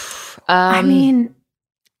 I mean,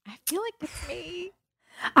 I feel like it's me.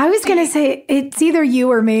 I was gonna say it's either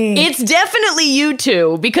you or me. It's definitely you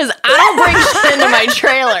two because I don't bring shit into my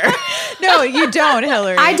trailer. No, you don't,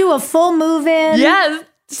 Hillary. I do a full move in. Yes.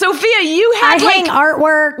 Sophia, you had hang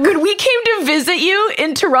artwork. When we came to visit you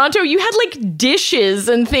in Toronto, you had like dishes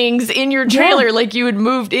and things in your trailer, like you had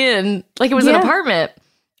moved in, like it was an apartment.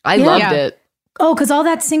 I loved it. Oh, because all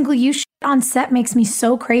that single use shit on set makes me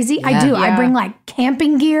so crazy. Yeah. I do. Yeah. I bring like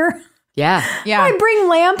camping gear. Yeah. I bring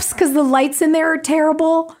lamps because the lights in there are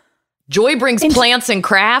terrible. Joy brings plants and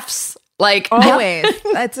crafts. Like always.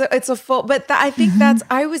 It's a full, but I think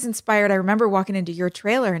I was inspired. I remember walking into your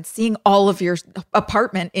trailer and seeing all of your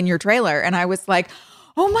apartment in your trailer. And I was like,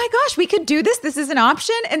 oh my gosh, we could do this. This is an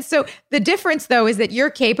option. And so the difference though, is that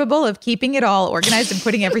you're capable of keeping it all organized and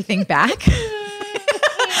putting everything back.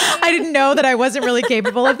 I didn't know that I wasn't really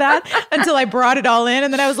capable of that until I brought it all in.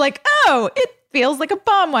 And then I was like, oh, it feels like a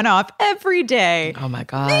bomb went off every day. Oh my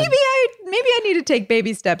God. Maybe I need to take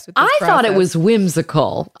baby steps with this I thought it was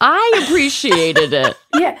whimsical. I appreciated it.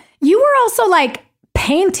 Yeah. You were also like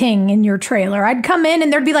painting in your trailer. I'd come in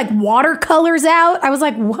and there'd be like watercolors out. I was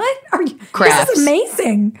like, what are you? Crafts. This is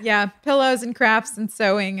amazing. Yeah. Pillows and crafts and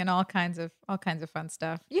sewing and all kinds of fun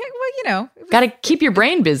stuff. Yeah. Well, got to keep your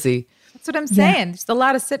brain busy. That's what I'm saying. Just a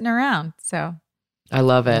lot of sitting around. So I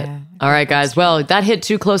love it. Yeah, all right, guys. Well, that hit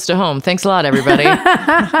too close to home. Thanks a lot, everybody.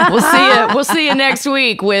 We'll see you next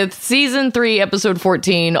week with season 3, episode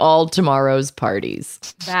 14, All Tomorrow's Parties.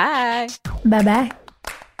 Bye. Bye-bye.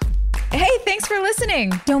 Hey, thanks for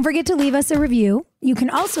listening. Don't forget to leave us a review. You can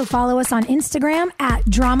also follow us on Instagram at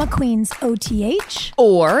DramaQueensOTH.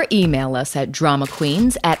 Or email us at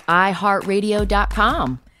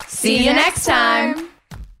dramaqueens@iheartradio.com. See you next time.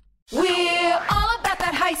 We're all about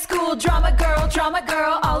that high school drama girl,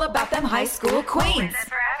 all about them high school queens.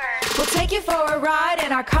 We'll take you for a ride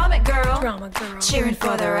in our comic girl, cheering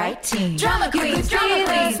for the right team. Drama queens,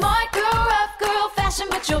 smart girl, rough girl, fashion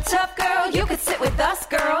but you're tough girl. You could sit with us,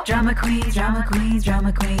 girl. Drama queens, drama queens,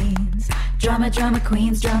 drama queens, drama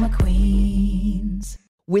queens, drama queens.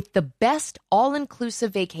 With the best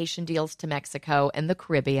all-inclusive vacation deals to Mexico and the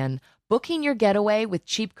Caribbean, booking your getaway with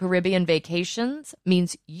Cheap Caribbean Vacations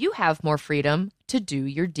means you have more freedom to do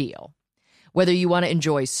your deal. Whether you want to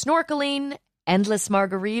enjoy snorkeling, endless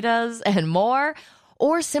margaritas, and more,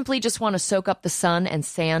 or simply just want to soak up the sun and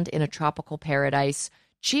sand in a tropical paradise,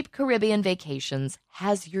 Cheap Caribbean Vacations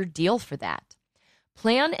has your deal for that.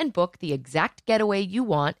 Plan and book the exact getaway you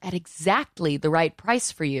want at exactly the right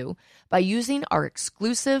price for you by using our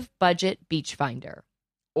exclusive budget beach finder.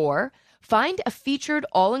 Or find a featured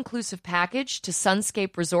all-inclusive package to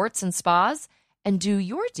Sunscape Resorts and Spas and do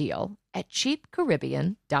your deal at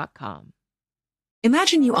cheapcaribbean.com.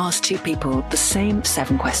 Imagine you ask two people the same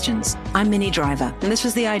 7 questions. I'm Minnie Driver, and this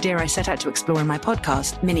was the idea I set out to explore in my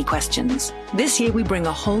podcast, Mini Questions. This year, we bring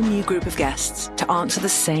a whole new group of guests to answer the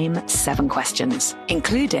same 7 questions,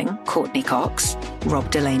 including Courtney Cox,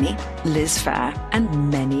 Rob Delaney, Liz Phair,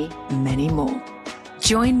 and many, many more.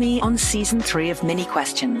 Join me on season 3 of Mini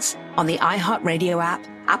Questions on the iHeartRadio app,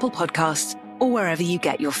 Apple Podcasts, or wherever you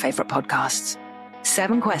get your favorite podcasts.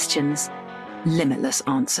 7 questions, limitless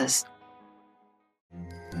answers.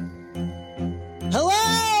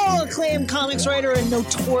 Hello, acclaimed comics writer and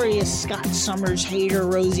notorious Scott Summers hater,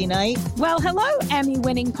 Rosie Knight. Well, hello,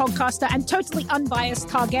 Emmy-winning podcaster and totally unbiased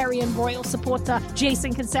Targaryen royal supporter,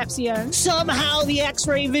 Jason Concepcion. Somehow the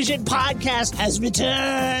X-Ray Vision podcast has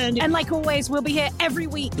returned. And like always, we'll be here every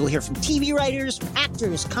week. You'll hear from TV writers,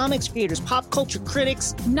 actors, comics creators, pop culture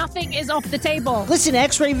critics. Nothing is off the table. Listen to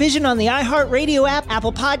X-Ray Vision on the iHeartRadio app,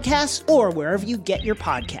 Apple Podcasts, or wherever you get your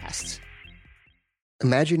podcasts.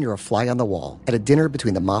 Imagine you're a fly on the wall at a dinner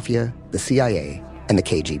between the mafia, the CIA, and the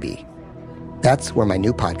KGB. That's where my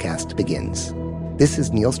new podcast begins. This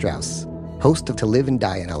is Neil Strauss, host of To Live and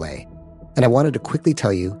Die in LA, and I wanted to quickly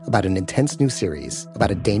tell you about an intense new series about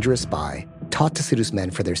a dangerous spy taught to seduce men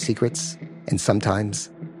for their secrets and sometimes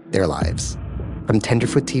their lives. From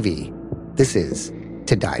Tenderfoot TV, this is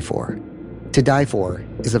To Die For. To Die For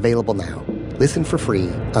is available now. Listen for free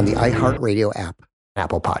on the iHeartRadio app,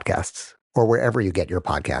 Apple Podcasts, or wherever you get your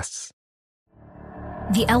podcasts.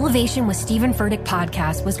 The Elevation with Stephen Furtick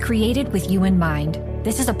podcast was created with you in mind.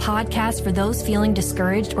 This is a podcast for those feeling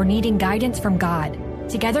discouraged or needing guidance from God.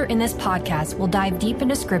 Together in this podcast, we'll dive deep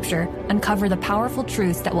into Scripture, uncover the powerful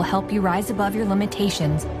truths that will help you rise above your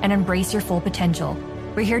limitations and embrace your full potential.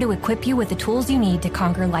 We're here to equip you with the tools you need to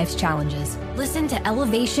conquer life's challenges. Listen to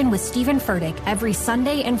Elevation with Stephen Furtick every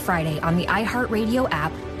Sunday and Friday on the iHeartRadio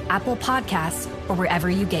app, Apple Podcasts, or wherever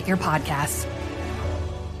you get your podcasts.